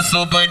 Descobriu que eu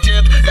sou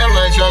bandido,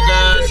 ela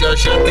joga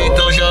jajota,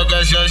 então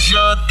joga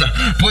jajota.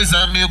 Pois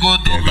amigo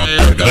do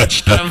ganho,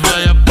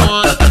 vai a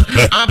ponta.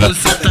 A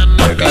buceta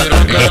na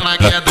piroca, ela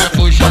queda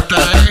pro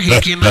JR,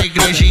 que na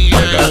igrejinha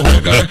é o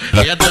rogar.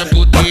 Queda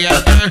pro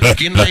DH,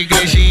 que na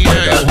igrejinha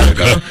é o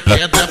rogar.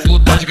 Queda pro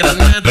das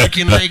granadas,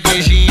 que na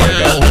igrejinha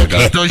é o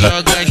rogar. Então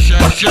joga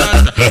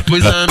jajota,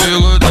 pois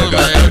amigo do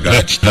ganho,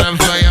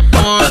 vai a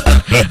ponta.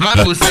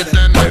 A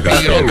buceta na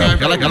piroca,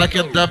 ela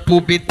quer dar pro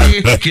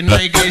BT, que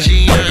na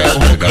igrejinha é o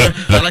rogar.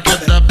 Ela quer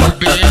dar pro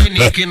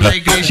BN, que na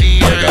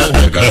igrejinha é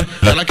o rogar.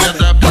 Ela quer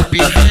dar pro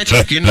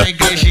Pivete, que na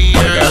igrejinha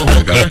é o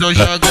rogar. Então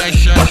joga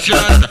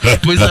chachata,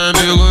 pois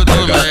amigo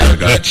do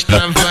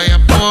ganho, vai a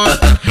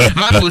ponta.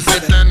 A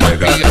buceta na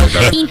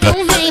piroca.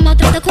 Então vem,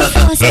 maltrata com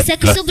força.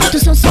 Sexo bruto,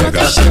 são sua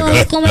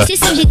cachorra. Com esse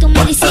seu jeito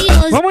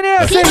malicioso. Vamos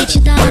nessa,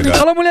 hein?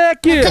 Fala,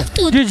 moleque.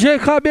 DJ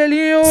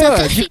Cabelinho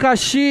de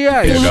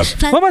Caxias.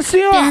 Vamos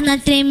assim, ó. Perna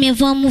treme,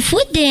 vamos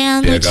fuder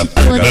a noite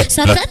toda.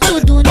 Soca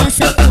tudo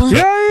nessa porra.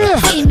 E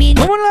aí?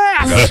 Vamos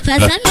nessa.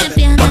 Faz a minha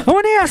perna.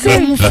 Vamos nessa, hein?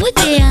 Vamos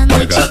fuder a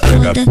noite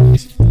toda.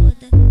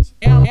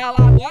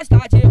 Ela gosta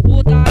de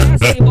putaria,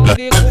 se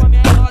envolve com a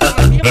menor da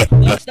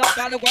firma.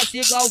 Estampado com a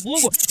sigla o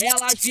vulgo,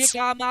 elas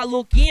ficam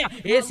maluquinha.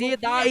 Esse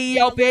daí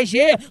é o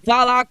PG,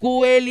 fala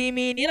com ele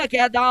menina.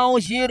 Quer dar um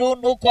giro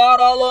no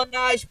Corolla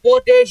nas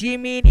potes de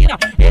menina.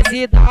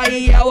 Esse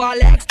daí é o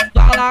Alex,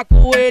 fala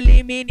com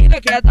ele menina.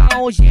 Quer dar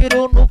um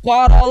giro no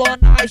Corolla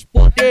nas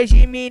potes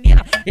de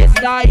menina. Esse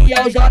daí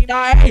é o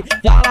JR,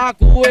 fala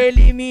com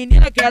ele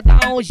menina. Quer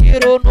dar um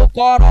giro no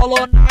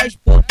Corolla nas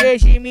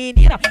potes de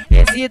menina.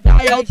 Esse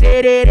daí é o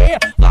tererê,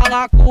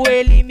 fala com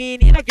ele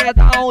menina. Quer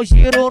dar um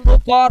giro no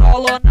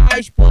Corolla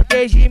nas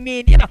potes de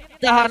menina.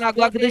 Sarra na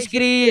Glock dos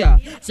cria,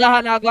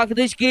 sarra na Glock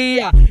dos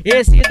cria.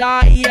 Esse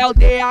daí é o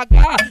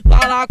DH,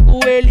 fala com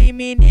ele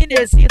menina.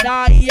 Esse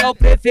daí é o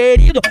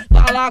preferido,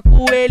 fala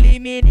com ele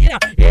menina.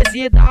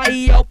 Esse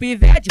daí é o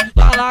Pivete,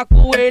 fala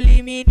com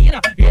ele menina.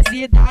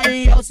 Esse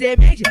daí é o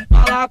Semente,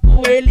 fala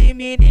com ele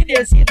menina.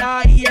 Esse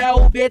daí é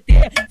o BT,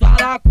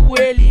 fala com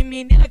ele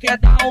menina. Quer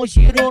dar um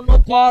giro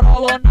no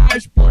Corolla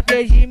nas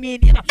potes de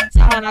menina.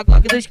 Sarra na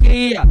Glock dos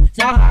cria,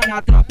 sarra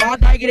na tropa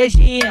da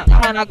igrejinha.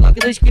 Sarra na Glock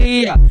dos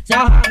cria,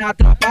 sarra na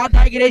tropa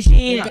da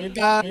igrejinha.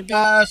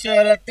 Dá a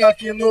xereca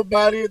aqui no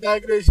baile da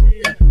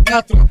igrejinha.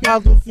 Na tropa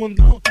do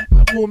fundão,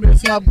 pra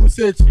começar a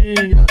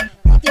bucetinha.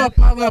 Na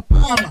tropa da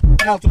palma,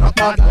 na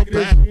tropa da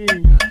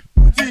igrejinha.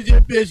 O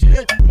DJ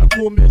PG, pra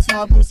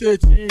começar a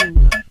bucetinha.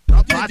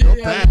 Tropa do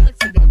pé,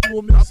 vai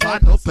começar a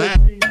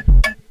bucetinha.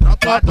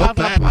 Tropa do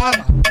pé,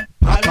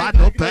 tropa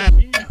do pé,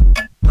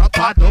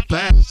 tropa do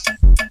pé,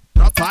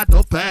 tropa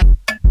do pé,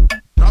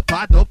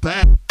 tropa do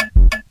pé,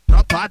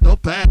 tropa do pé.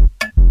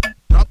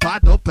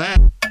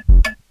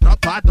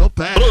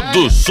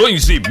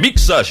 Produções e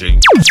mixagem.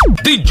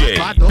 DJ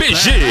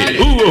PG,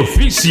 o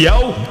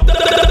oficial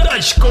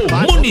das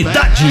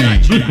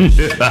comunidades.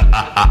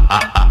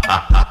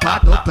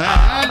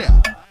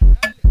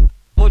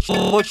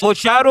 O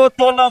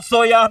charuto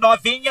lançou e a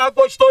novinha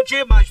gostou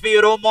demais,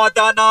 virou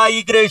moda na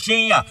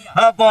igrejinha,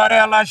 agora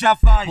ela já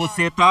faz.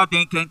 Bucetada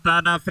em quem tá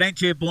na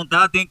frente,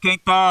 bundada em quem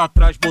tá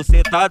atrás.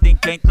 Bucetada em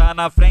quem tá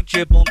na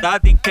frente,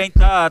 bundada em quem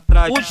tá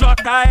atrás. O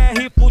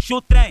JR puxa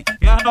o trem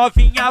e a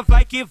novinha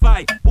vai que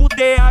vai. O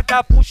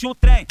DH puxa o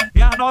trem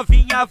e a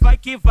novinha vai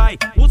que vai.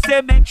 O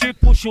Semente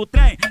puxa o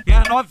trem e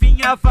a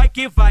novinha vai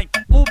que vai.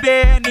 O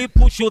BN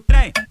puxa o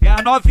trem e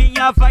a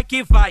novinha vai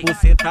que vai.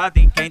 Bucetada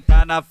em quem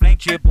tá na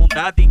frente,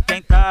 bundada em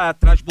quem tá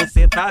atrás.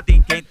 Bucetada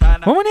em quem tá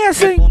na Vamos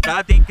nessa, hein?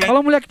 bundada em quem...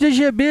 Fala, moleque de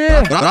GB.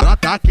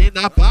 Brota aqui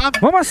na PAM.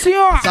 Vamos assim,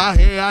 ó. Essa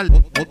real.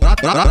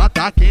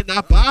 Brota aqui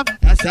na PAM.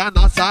 Essa é a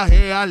nossa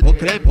real.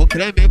 O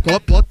creme com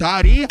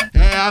putaria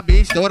é a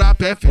mistura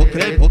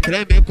perfeita. O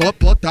creme com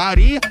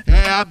putaria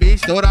é a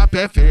mistura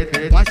perfeita.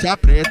 Faixa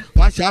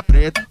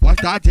preta,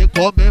 gosta de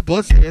comer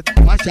boceta.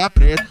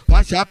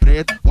 Faixa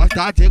preta,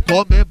 gosta de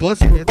comer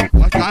boceta.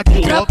 Gosta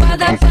de Tropa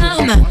da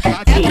Palma,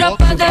 é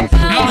tropa da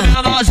Palma. É o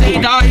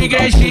menorzinho da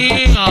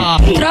igrejinha.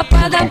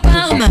 Tropa da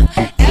Palma,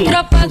 é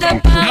tropa da É o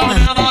Palma.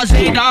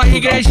 menorzinho da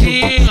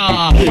igrejinha.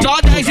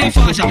 Só 10 em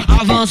faixa,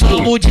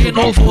 avançamos de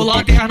novo.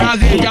 Lanterna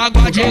verde,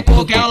 água de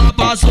coco. Ela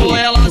passou,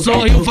 ela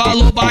sorriu,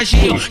 falou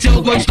baixinho.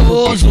 Seu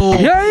gostoso,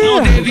 E aí?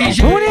 não teve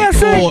jeito. Vamos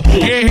nessa, hein?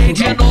 Errei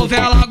de novo,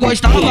 ela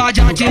gostava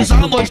de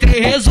atizar.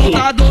 Mostrei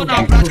resultado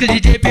na prática de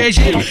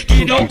DPG.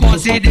 Que deu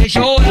coça e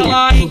deixou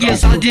ela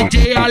enguiçada.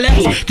 DJ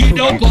Alex, que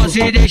deu coça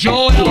e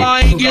deixou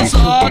ela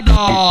enguiçada.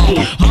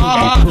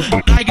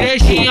 Na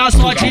igrejinha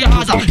só de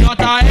raça.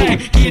 JR,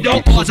 que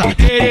deu coça.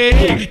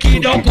 Tererê, que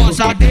deu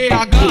coça.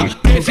 DH,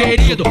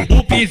 preferido.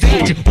 O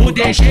Pivete, o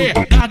DG,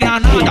 da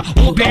Granada.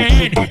 O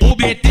BN, o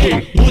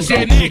BT, o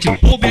Semente,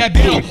 o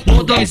Bebel,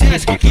 o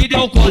 2S, que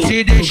deu coça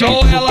e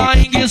deixou ela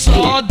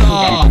enguiçada.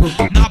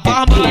 Na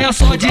Parma é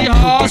só de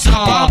raça.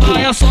 Parma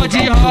é só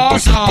de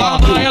raça.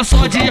 Parma é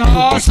só de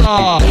raça.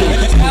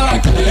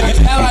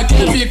 Ela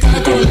quer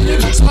ficar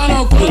comigo, só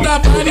não conta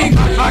pra ninguém.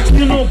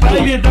 Aqui no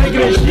baile da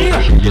igrejinha.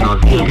 De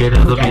novinha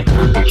querendo me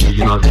dar,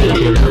 de novinha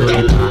querendo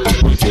me dar.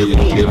 De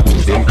novinha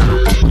querendo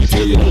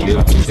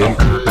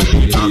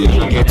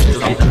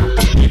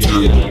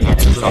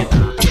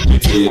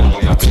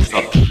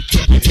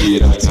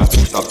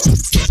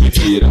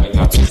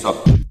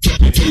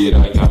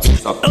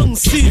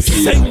Ansi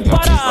sem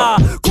parar,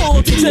 com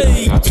o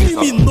DJ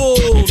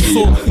criminoso,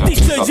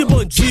 DJ de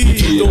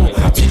bandido,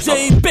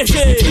 DJ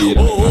PG,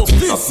 o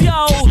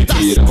oficial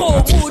das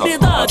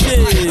comunidades.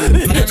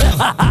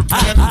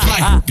 Para não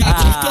vai,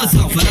 tá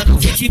gostosão, para não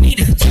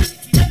vitiminar.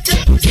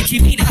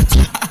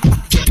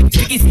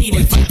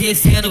 Piquezinho, vai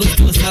descendo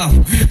gostosão,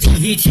 no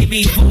ritmo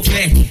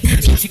envolvente.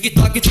 No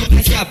TikTok tu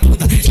mexe a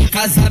bunda, em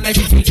casa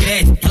mede de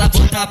crédito. Ela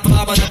bota a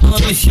palma da mão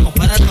no chão,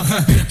 para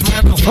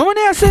não. Vamos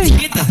nessa, hein?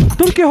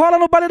 Tudo que rola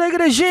no baile da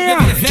igrejinha.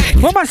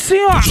 Vamos assim,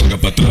 ó. Joga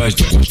pra trás,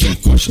 tu corta,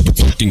 encosta, tu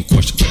corta,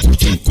 encosta, tu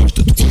corta,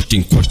 encosta, tu corta,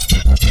 encosta.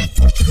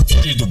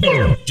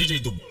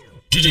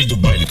 DJ do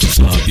baile, te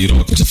sarra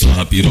piroca, te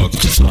sarra piroca,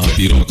 te sarra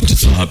piroca, te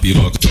sarra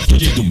piroca.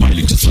 DJ do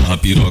baile, te sarra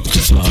piroca, te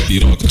sarra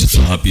piroca, te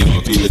sarra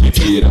piroca.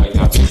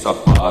 piranha bem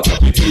safada,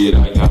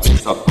 piranha bem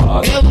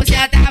safada. Eu vou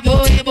sentar,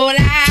 vou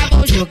rebolar,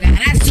 vou jogar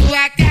na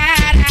sua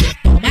cara.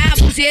 Toma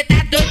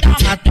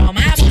bucetada,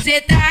 toma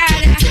bucetada.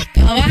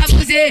 Toma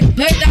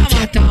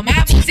bucetada,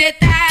 toma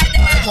bucetada.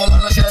 Rola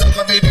na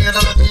xereca, menina,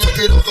 na minha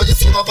piroca de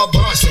cima pra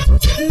baixo.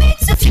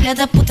 Essa filha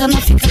da puta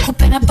não fica com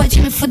pena, pode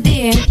me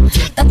fuder.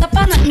 Dá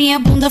tapa na minha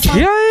bunda, fala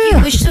que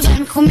gosto vai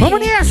me comer. Vamos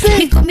nessa, hein?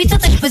 Me comi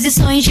todas as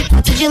posições, de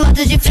quatro, de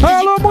lado, de frente.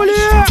 Alô,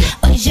 mulher!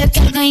 Hoje eu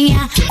quero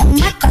ganhar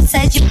uma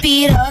coça de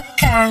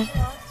piroca.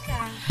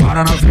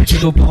 Para na frente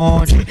do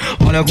bonde,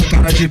 olha com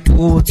cara de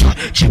puta,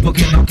 tipo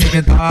que não quer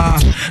me dar.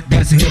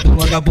 Desce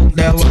rebolando a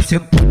bunda, ela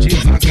sentou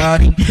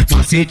devagarinho.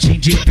 Macetinho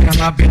de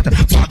perna aberta,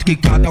 quatro que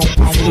cada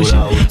palmo no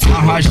chão.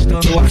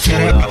 Arrastando a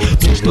xereca,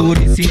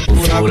 postura e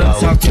cintura.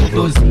 Dança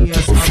conduzir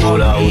essa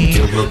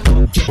novinha.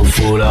 Vou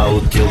furar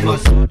o teu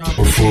bloqueio,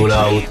 vou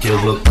furar o teu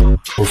bloqueio,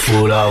 vou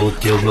furar o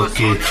teu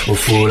bloqueio, vou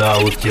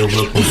furar o teu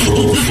bloqueio,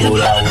 vou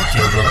furar o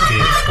teu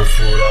bloqueio, vou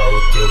furar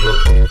o teu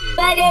bloqueio.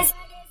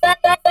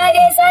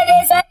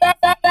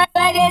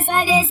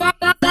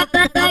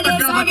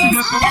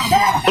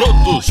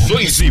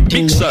 Produções e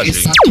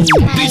mixagens.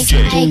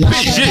 DJ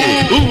PG,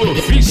 o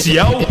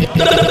oficial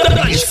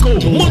das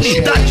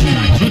comunidades.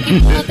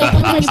 Bota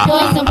que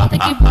bota, bota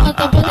que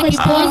bota, bota que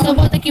bota,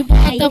 bota que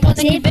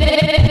bota.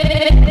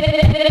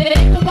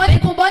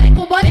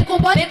 Vem com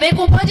bode, vem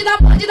com bode da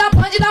bode da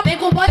bode da, vem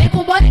com bode,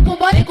 com bode, com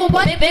bode, com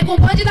bode, vem com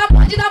bode da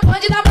bode da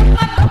bode da. Bota,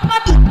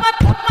 bota,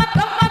 bota, bota,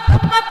 bota,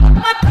 bota,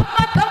 bota, bota,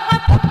 bota, bota, bota,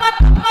 bota,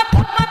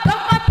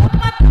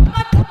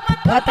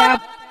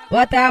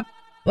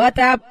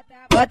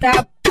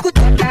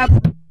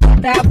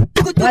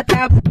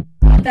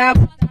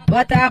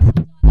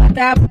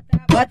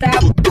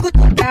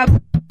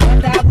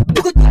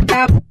 bota,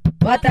 bota,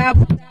 bota,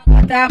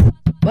 bota,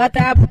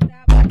 bota,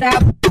 bota,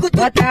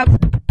 bota.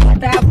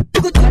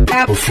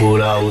 O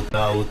fura o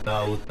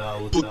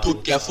Tu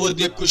quer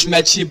foder com os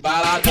mete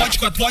bala? Pode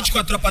com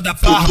a tropa da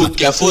farra. Tu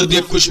quer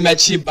foder com os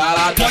mete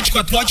bala? Pode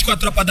com a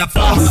tropa da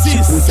farra.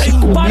 Sem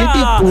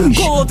parar,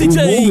 com o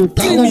DJ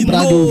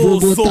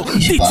criminoso,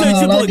 DJ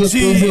de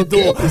bandido,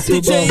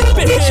 DJ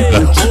PG,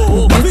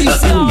 o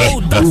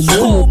oficial das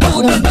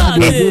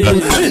comunidades.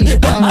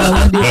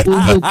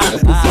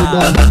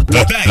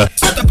 Vem,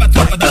 senta pra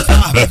tropa da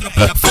farra,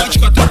 pode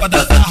com a tropa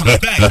da farra.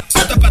 Vem,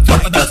 senta pra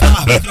tropa da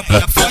farra,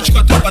 pode com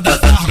a tropa da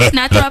farra.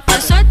 Na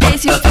tropa só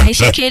desce e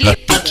faz aquele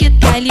pique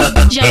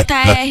talibã.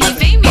 JR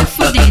vem me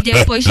fuder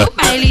depois do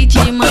baile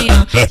de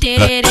manhã.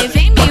 Tererê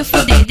vem me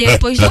fuder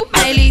depois do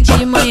baile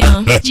de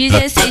manhã.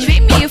 16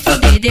 vem me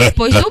fuder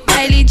depois do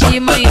baile de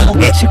manhã.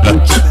 Te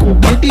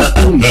comer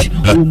depois,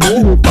 o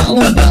morro tá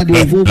alongado.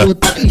 Eu vou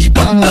botar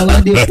esparra lá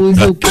depois,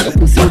 eu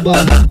quebro seu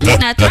barro.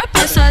 Na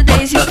tropa só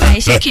desce e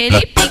faz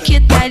aquele pique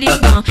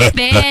talibã.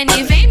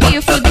 BN vem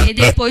me fuder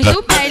depois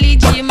do baile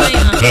de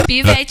manhã.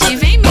 Pivete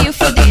vem me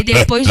fuder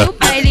depois do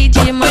baile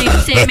de manhã.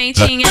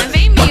 Sementinha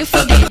vem me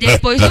fuder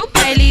depois do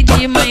baile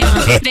de manhã.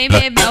 Vem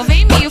Bebel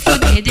vem me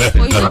fuder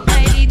depois do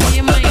baile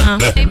de manhã.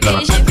 Vem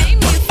PG vem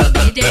me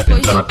fuder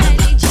depois do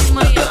baile de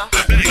manhã.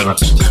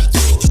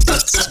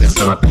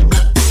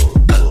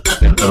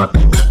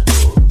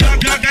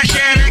 Joga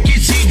xereque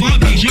se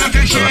envolve,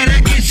 joga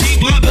xereque se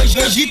envolve.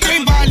 Hoje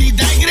tem baile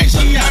da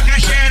igrejinha. Joga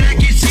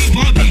xereque se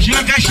envolve,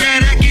 joga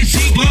xereque se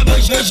envolve.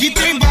 Hoje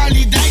tem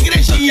baile da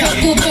igrejinha.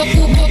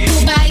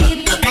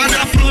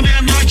 Cada pro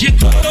menor de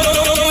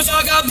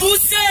Joga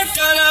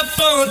buceta na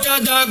ponta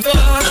da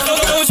guarda.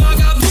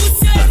 Joga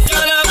buceta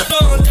na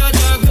ponta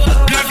da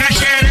guarda. Joga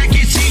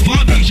xereque se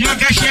envolve,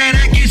 joga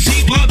xereque se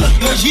envolve.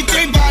 Hoje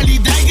tem baile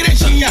da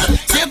igrejinha.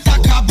 Senta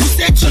com a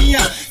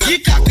bucetinha,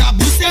 fica com a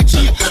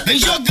bucetinha. Vem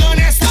jogando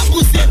essa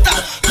buceta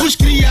pros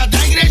cria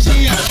da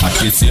igrejinha.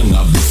 Aquecendo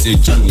a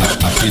bucetinha,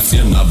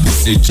 aquecendo a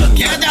bucetinha.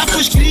 Quer dar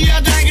pros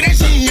cria da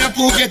igrejinha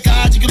porque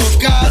tá de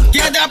grocada.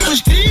 Quer dar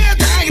pros cria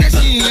da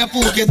igrejinha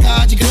porque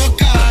tá de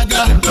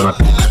grocada. Tá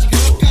de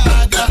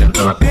grocada.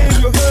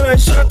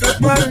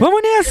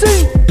 Vamos nessa,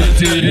 hein?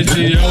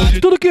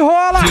 Tudo que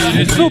rola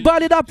no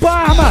baile da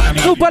Parma,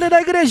 no baile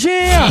da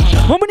Igrejinha.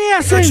 Vamos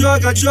nessa, hein?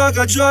 Joga,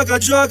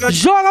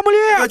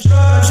 mulher!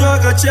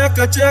 Joga,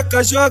 tcheca,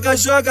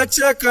 joga,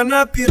 tcheca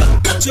na pira.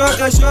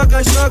 Joga,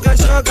 tcheca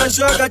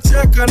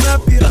na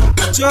pira.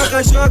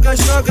 Joga,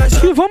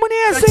 e vamos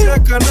nessa, hein?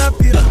 Tcheca na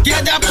pira.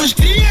 Quer dar pros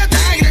cria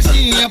da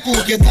igrejinha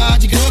porque tá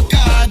de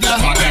grocada.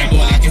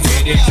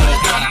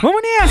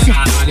 Vamos nessa!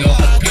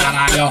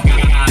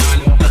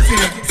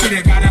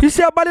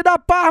 Isso é baile da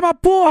Parma,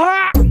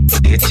 porra! Da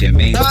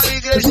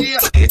igrejinha,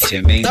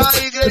 da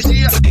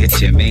igrejinha, da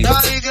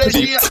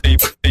igrejinha.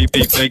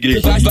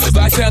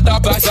 Vai sentar,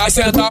 vai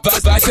sentar,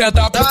 vai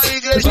sentar. Da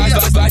igrejinha,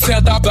 vai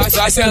sentar, vai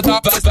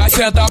sentar, vai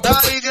sentar.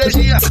 da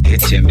igrejinha, da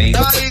igrejinha,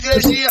 da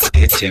igrejinha,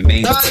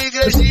 da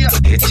igrejinha,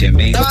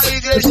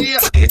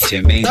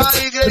 da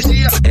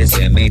igrejinha.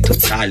 Exemento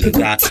tá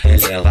ligado,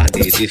 ele é lá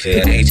de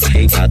diferente.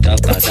 Cada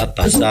casa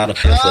passaram,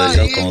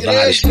 reflexão com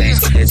vários bens.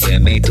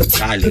 Exemento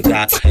tá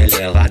ligado, ele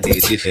é lá de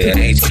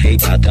diferente.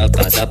 Cada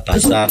casa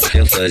passaram,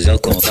 reflexão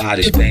com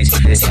vários bens.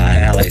 Deixa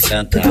elas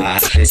sentar,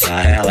 deixa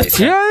elas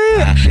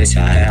sentar, deixa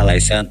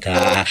elas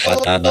sentar.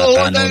 Bota a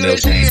boca no meu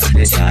pênis,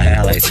 deixa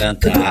elas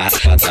sentar.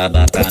 Bota a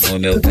boca no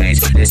meu pênis,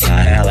 deixa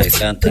elas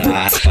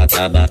sentar.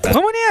 Bota a boca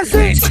no meu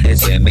pênis.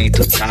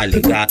 Exemento tá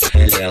ligado,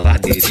 ele é lá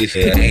de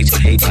diferente.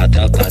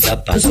 Cada casa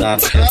passaram,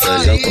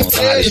 reflexão com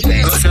vários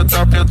bens.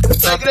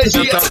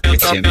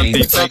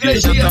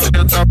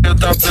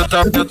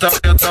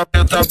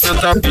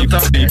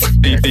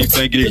 Vem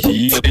pra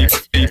igrejinha,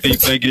 vem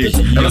pra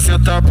igrejinha. Ela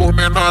senta por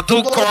menor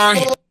do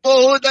corre.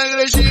 Morro da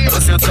igrejinha.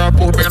 Ela senta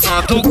por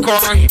menor do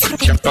corre.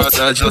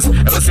 Chapada de osso.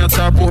 Ela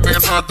senta por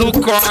menor do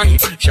corre.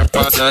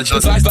 Chapada de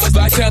osso. Vai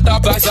sentar,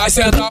 vai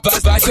sentar,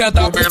 vai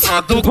sentar. Por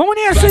menor do. Vamos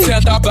nessa, hein?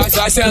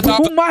 Vai sentar.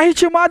 O mais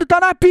ritmado tá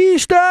na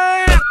pista!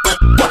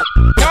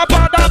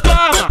 Tropa da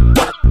Parma,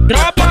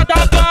 tropa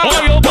da Parma.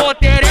 Olha o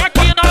boteiro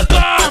aqui na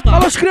Parma.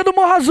 Alô, os cria do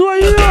Morro Azul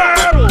aí!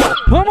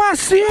 Vamos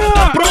assim,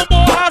 ó! Pro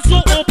Morro Azul,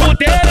 o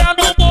puteiro é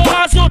no Morro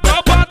Azul.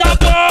 Tropa da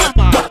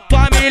Parma,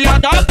 família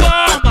da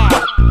Parma.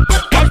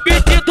 É os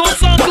beats do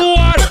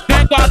santuário,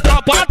 vem com a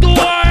tropa do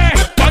OR.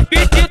 É os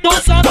beats do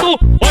santo,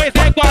 oi,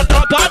 vem com a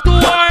tropa do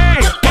OR.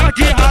 É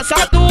de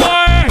raça do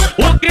OR,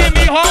 o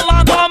crime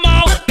rola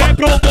normal. Vem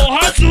pro Morro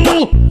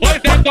Azul, oi,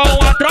 vem com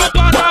a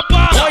tropa da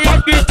Parma. Oi,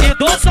 os beats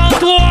do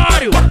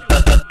santuário,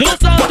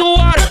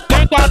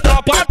 vem com a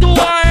tropa do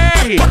OR.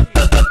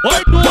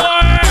 Oi, do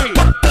OR.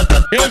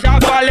 Eu já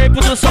falei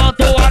pro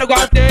santuário,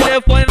 guarda o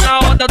telefone na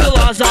onda do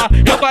lança.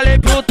 Eu falei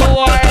pro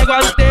OR,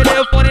 guarda o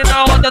telefone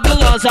na onda do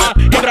lança.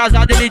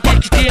 Embrasado ele diz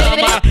que te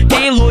ama, te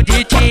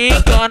ilude, te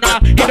engana.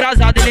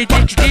 Embrasado ele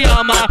diz que te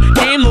ama,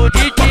 te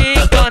ilude, te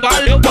engana.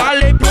 Eu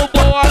falei pro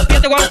Boa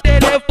Pinta, guarda o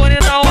telefone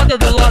na onda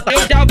do lança.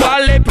 Eu já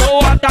falei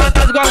pro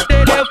Atanas, guarda o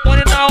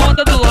telefone na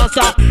onda do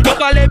lança. Eu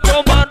falei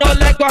pro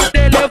Manolé, guarda o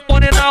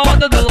telefone na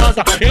onda do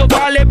lança. Eu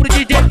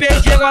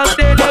pega o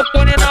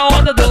telefone na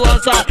onda do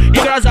lança.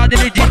 Engraçado,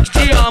 ele diz que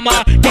te ama,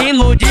 quem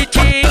ilude te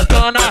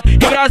engana.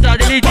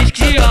 Engraçado, ele diz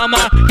que te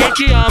ama, quem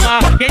te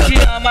ama, quem te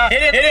ama.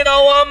 Ele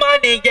não ama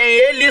ninguém,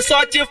 ele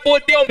só te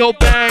fudeu, meu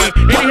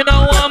bem. Ele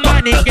não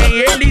ama ninguém,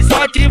 ele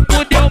só te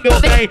fudeu, meu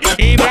bem.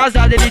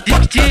 Engraçado, ele diz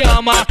que te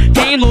ama,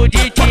 quem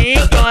ilude te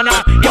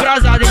engana.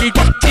 Engraçado, ele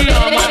diz que te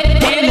ama,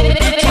 quem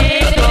ilude te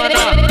engana.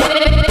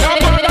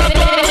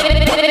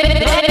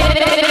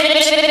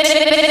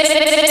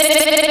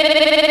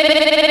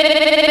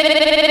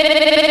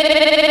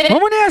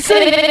 Vamos nessa,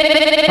 hein?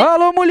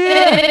 Alô,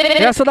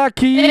 mulher! Essa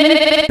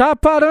daqui tá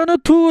parando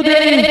tudo,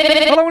 hein?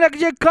 Alô, moleque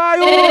de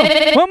Caio!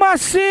 Vamos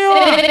assim,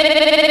 ó!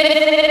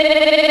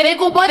 Vem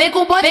com bode, vem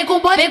com bode, vem com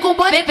bode, vem com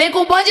bode, vem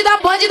com bode da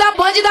bode da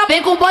bode da.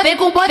 Vem com bode, vem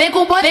com bode, vem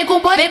com bode, vem com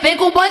bode, vem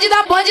com bode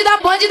da bode da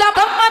bode da.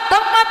 Toma,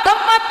 toma,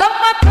 toma,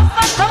 toma,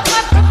 toma, toma,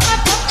 toma,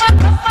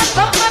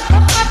 toma,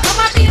 toma,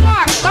 toma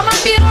piroca, toma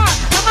piroca,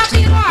 toma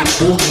piroca.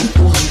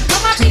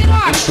 Toma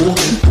piroca,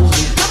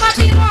 toma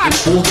piroca,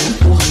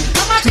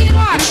 toma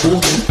piroca.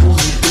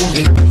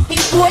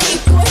 Empurra,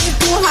 empurra,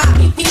 empurra,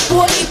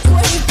 empurra, empurra,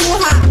 empurra,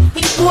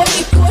 empurra,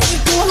 empurra,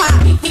 empurra,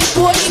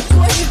 empurra,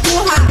 empurra,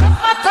 empurra.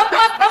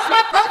 Toma, toma, toma,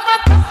 toma,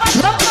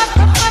 toma,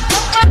 toma,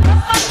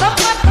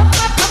 toma,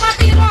 toma, toma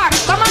piroca,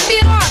 toma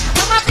piroca,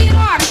 toma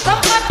piroca,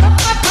 toma,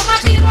 toma, toma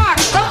piroca,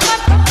 toma,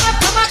 toma,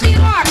 toma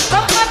piroca,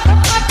 toma,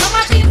 toma,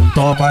 toma piroca.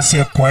 Toma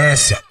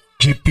sequência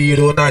de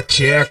piru na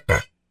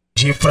tcheca.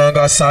 De frango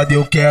assado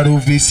eu quero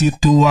ver se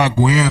tu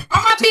aguenta.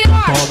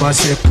 Toma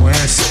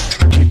sequência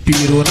de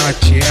piru na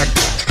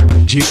tcheca.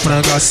 De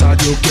frango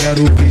assado eu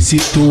quero ver se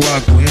tu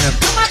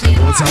aguenta.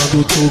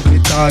 Usando tu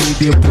gritar e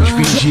depois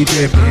fingir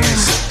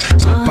demência.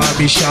 Só pra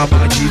me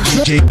chamar de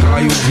DJ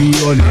Caio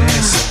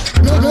Violência.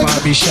 Só pra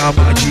me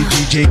chamar de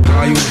DJ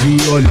Caio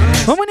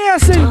Violência. Vamos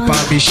nessa, hein? Só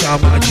pra me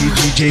chamar de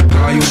DJ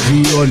Caio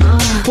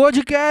Violência.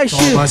 Podcast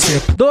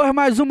 2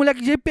 mais 1,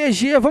 moleque de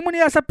RPG. Vamos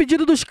nessa,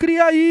 pedido dos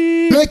cria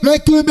aí.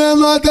 Moleque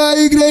menor da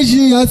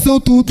igrejinha são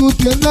tudo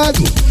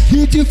treinado.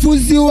 E de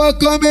fuzil a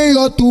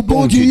cameiota, o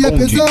bonde é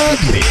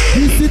pesado.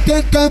 E se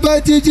tentar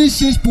invadir de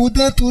X por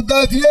dentro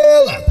da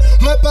viela,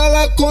 vai pra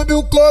lá, come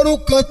o couro,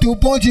 canta e o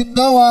bonde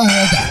não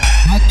arreda.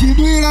 Aqui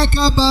no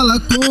Iraca bala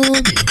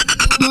come,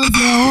 nós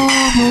é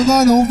homem,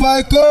 nós não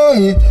vai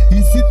correr.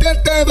 E se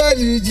tentar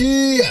invadir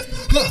dia,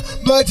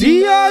 não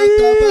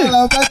adianta, a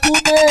bala vai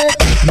comer.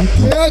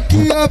 Porque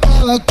aqui a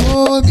bala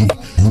come,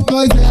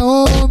 nós é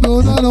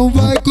homem, nós não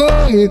vai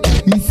correr.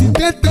 E se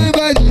tentar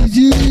invadir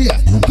dia,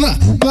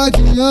 não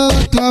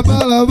adianta, a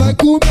bala vai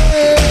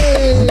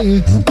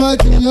comer. Não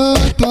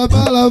adianta, a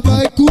bala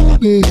vai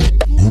comer.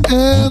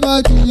 Não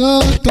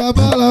adianta, a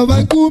bala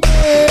vai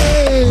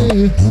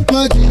comer. Não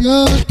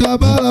adianta, a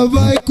bala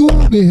vai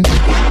comer.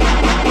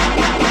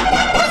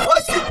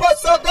 Vai se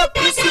passar da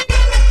pista,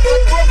 vai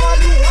tomar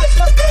um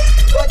rachadão,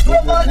 vai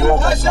tomar um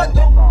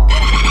rachadão.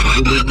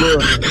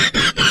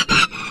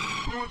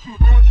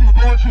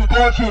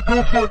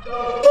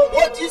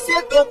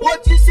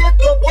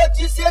 Tambor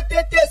de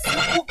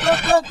 75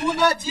 cantando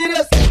na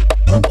direção.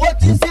 Tambor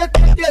de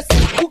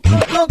 75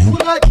 cantando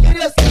na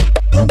direção.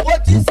 Tambor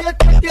de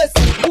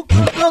 75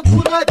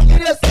 cantando na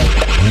direção.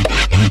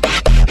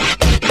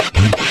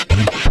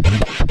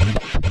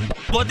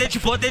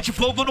 Poder de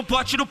fogo no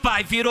pote do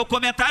pai. Virou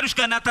comentários,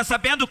 cana tá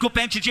sabendo que o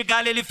pente de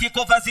galho ele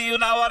ficou vazio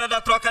na hora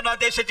da troca. Não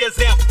deixa de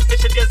exemplo,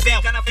 deixa de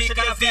exemplo.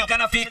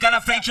 Fica na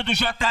frente do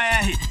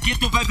JR, que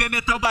tu vai ver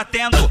metal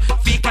batendo.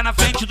 Fica na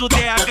frente do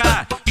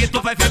DH, que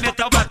tu vai ver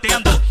metal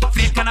batendo.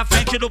 Fica na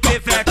frente do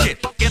Pivete,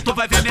 que tu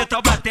vai ver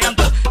metal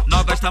batendo.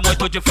 Nós gosta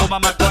muito de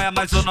fumar maconha,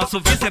 mas o nosso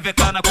vice é ver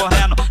cana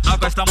correndo. Nós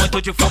gosta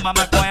muito de fumar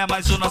maconha,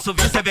 mas o nosso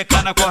vice é ver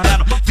cana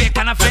correndo.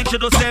 Fica na frente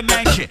do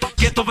Semente,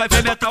 que tu vai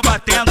ver metal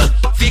batendo.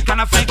 Fica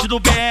na frente do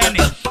BN,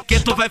 que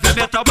tu vai ver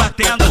metal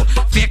batendo.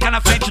 Fica na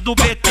frente do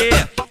BT,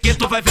 que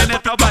tu vai ver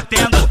metal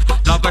batendo.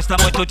 Nós gosta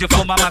muito de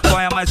fumar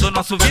maconha, mas o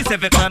nosso vice é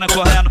ver cana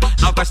correndo.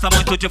 Nós gosta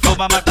muito de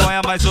fumar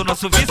maconha, mas o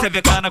nosso vice é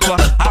ver cana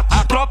correndo.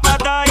 A tropa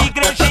da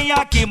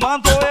igrejinha que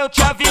mandou eu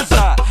te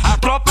avisar. A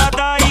tropa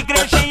da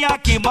igrejinha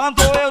que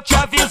mandou eu te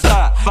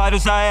avisar.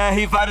 Vários AR,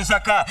 vários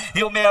AK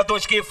e o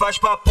 62 que faz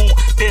papum.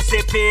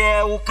 TCP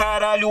é o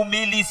caralho,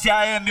 milícia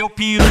é meu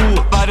peru.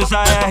 Vários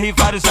AR,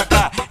 vários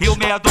AK e o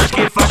 62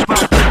 que faz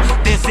papum.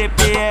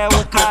 TCP é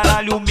o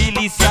caralho,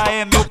 milícia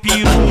é meu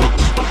peru.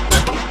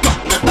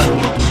 2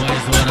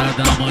 horas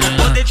da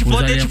manhã, os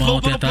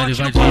alemão tentaram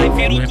invadir.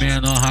 O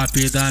menor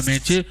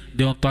rapidamente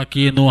deu um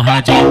toque no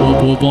rádio.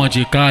 O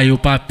bonde caiu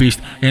pra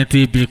pista,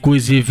 entre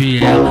bicos e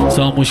viela.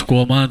 Somos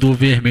comando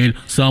vermelho,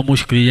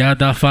 somos cria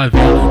da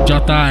favela.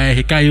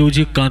 JR caiu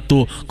de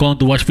canto, com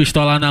 2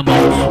 pistolas na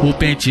mão. O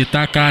pente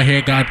tá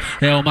carregado,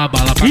 é uma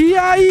bala pra... E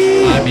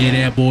aí? A mira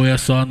é boa, é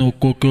só no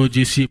cu que eu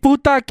disse.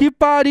 Puta que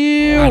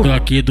pariu! Agora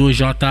aqui do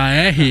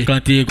JR,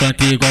 canta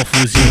igual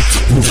fuzil.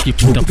 Puta que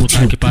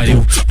puta que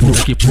pariu.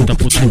 Puta que puta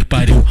que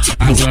pariu.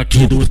 Agora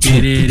aqui do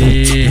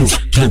tererê,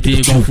 canta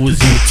igual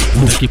fuzil.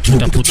 Puta que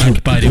puta, puta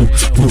que pariu.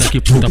 Puta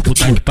que puta,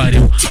 puta que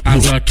pariu.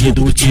 Água aqui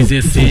do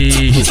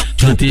 16,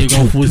 canta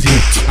igual fuzil.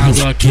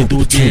 Água aqui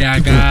do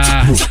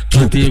DH,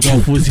 canta igual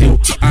fuzil.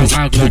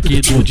 Água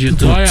aqui do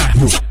Ditoia,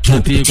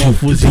 canta igual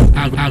fuzil.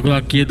 Água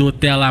aqui do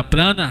Tela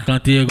Plana,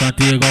 canta igual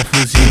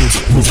fuzil.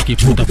 Puta que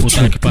puta,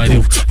 puta que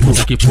pariu.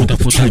 Puta que puta,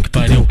 puta que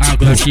pariu.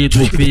 Água aqui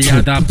dos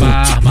cria da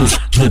Parma,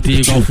 canta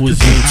igual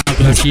fuzil.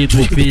 Água aqui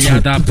dos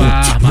cria da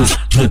Parma,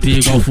 canta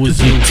igual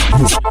fuzil.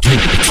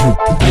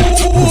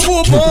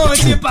 O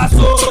bonde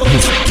passou,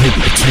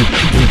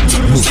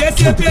 o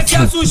CCP se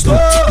assustou.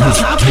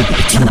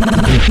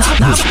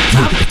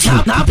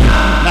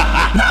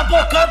 Na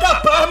boca da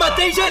Parma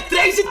tem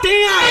G3 e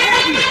tem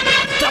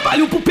AR.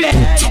 Trabalho pro PL,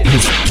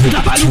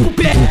 trabalho pro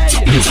PL,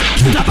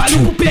 trabalho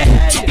pro PL,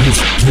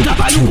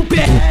 trabalho pro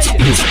PL,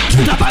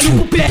 trabalho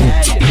pro PL,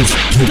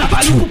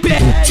 trabalho pro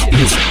PL,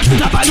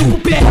 trabalho pro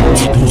PL.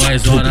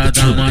 2 horas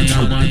da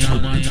manhã.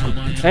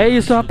 É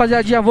isso,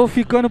 rapaziadinha, vou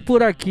ficando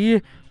por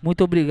aqui.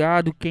 Muito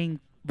obrigado quem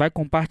vai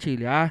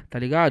compartilhar, tá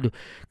ligado?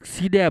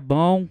 Se der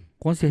bom,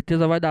 com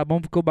certeza vai dar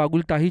bom, porque o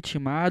bagulho tá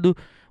ritmado.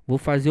 Vou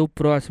fazer o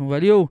próximo,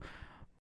 valeu?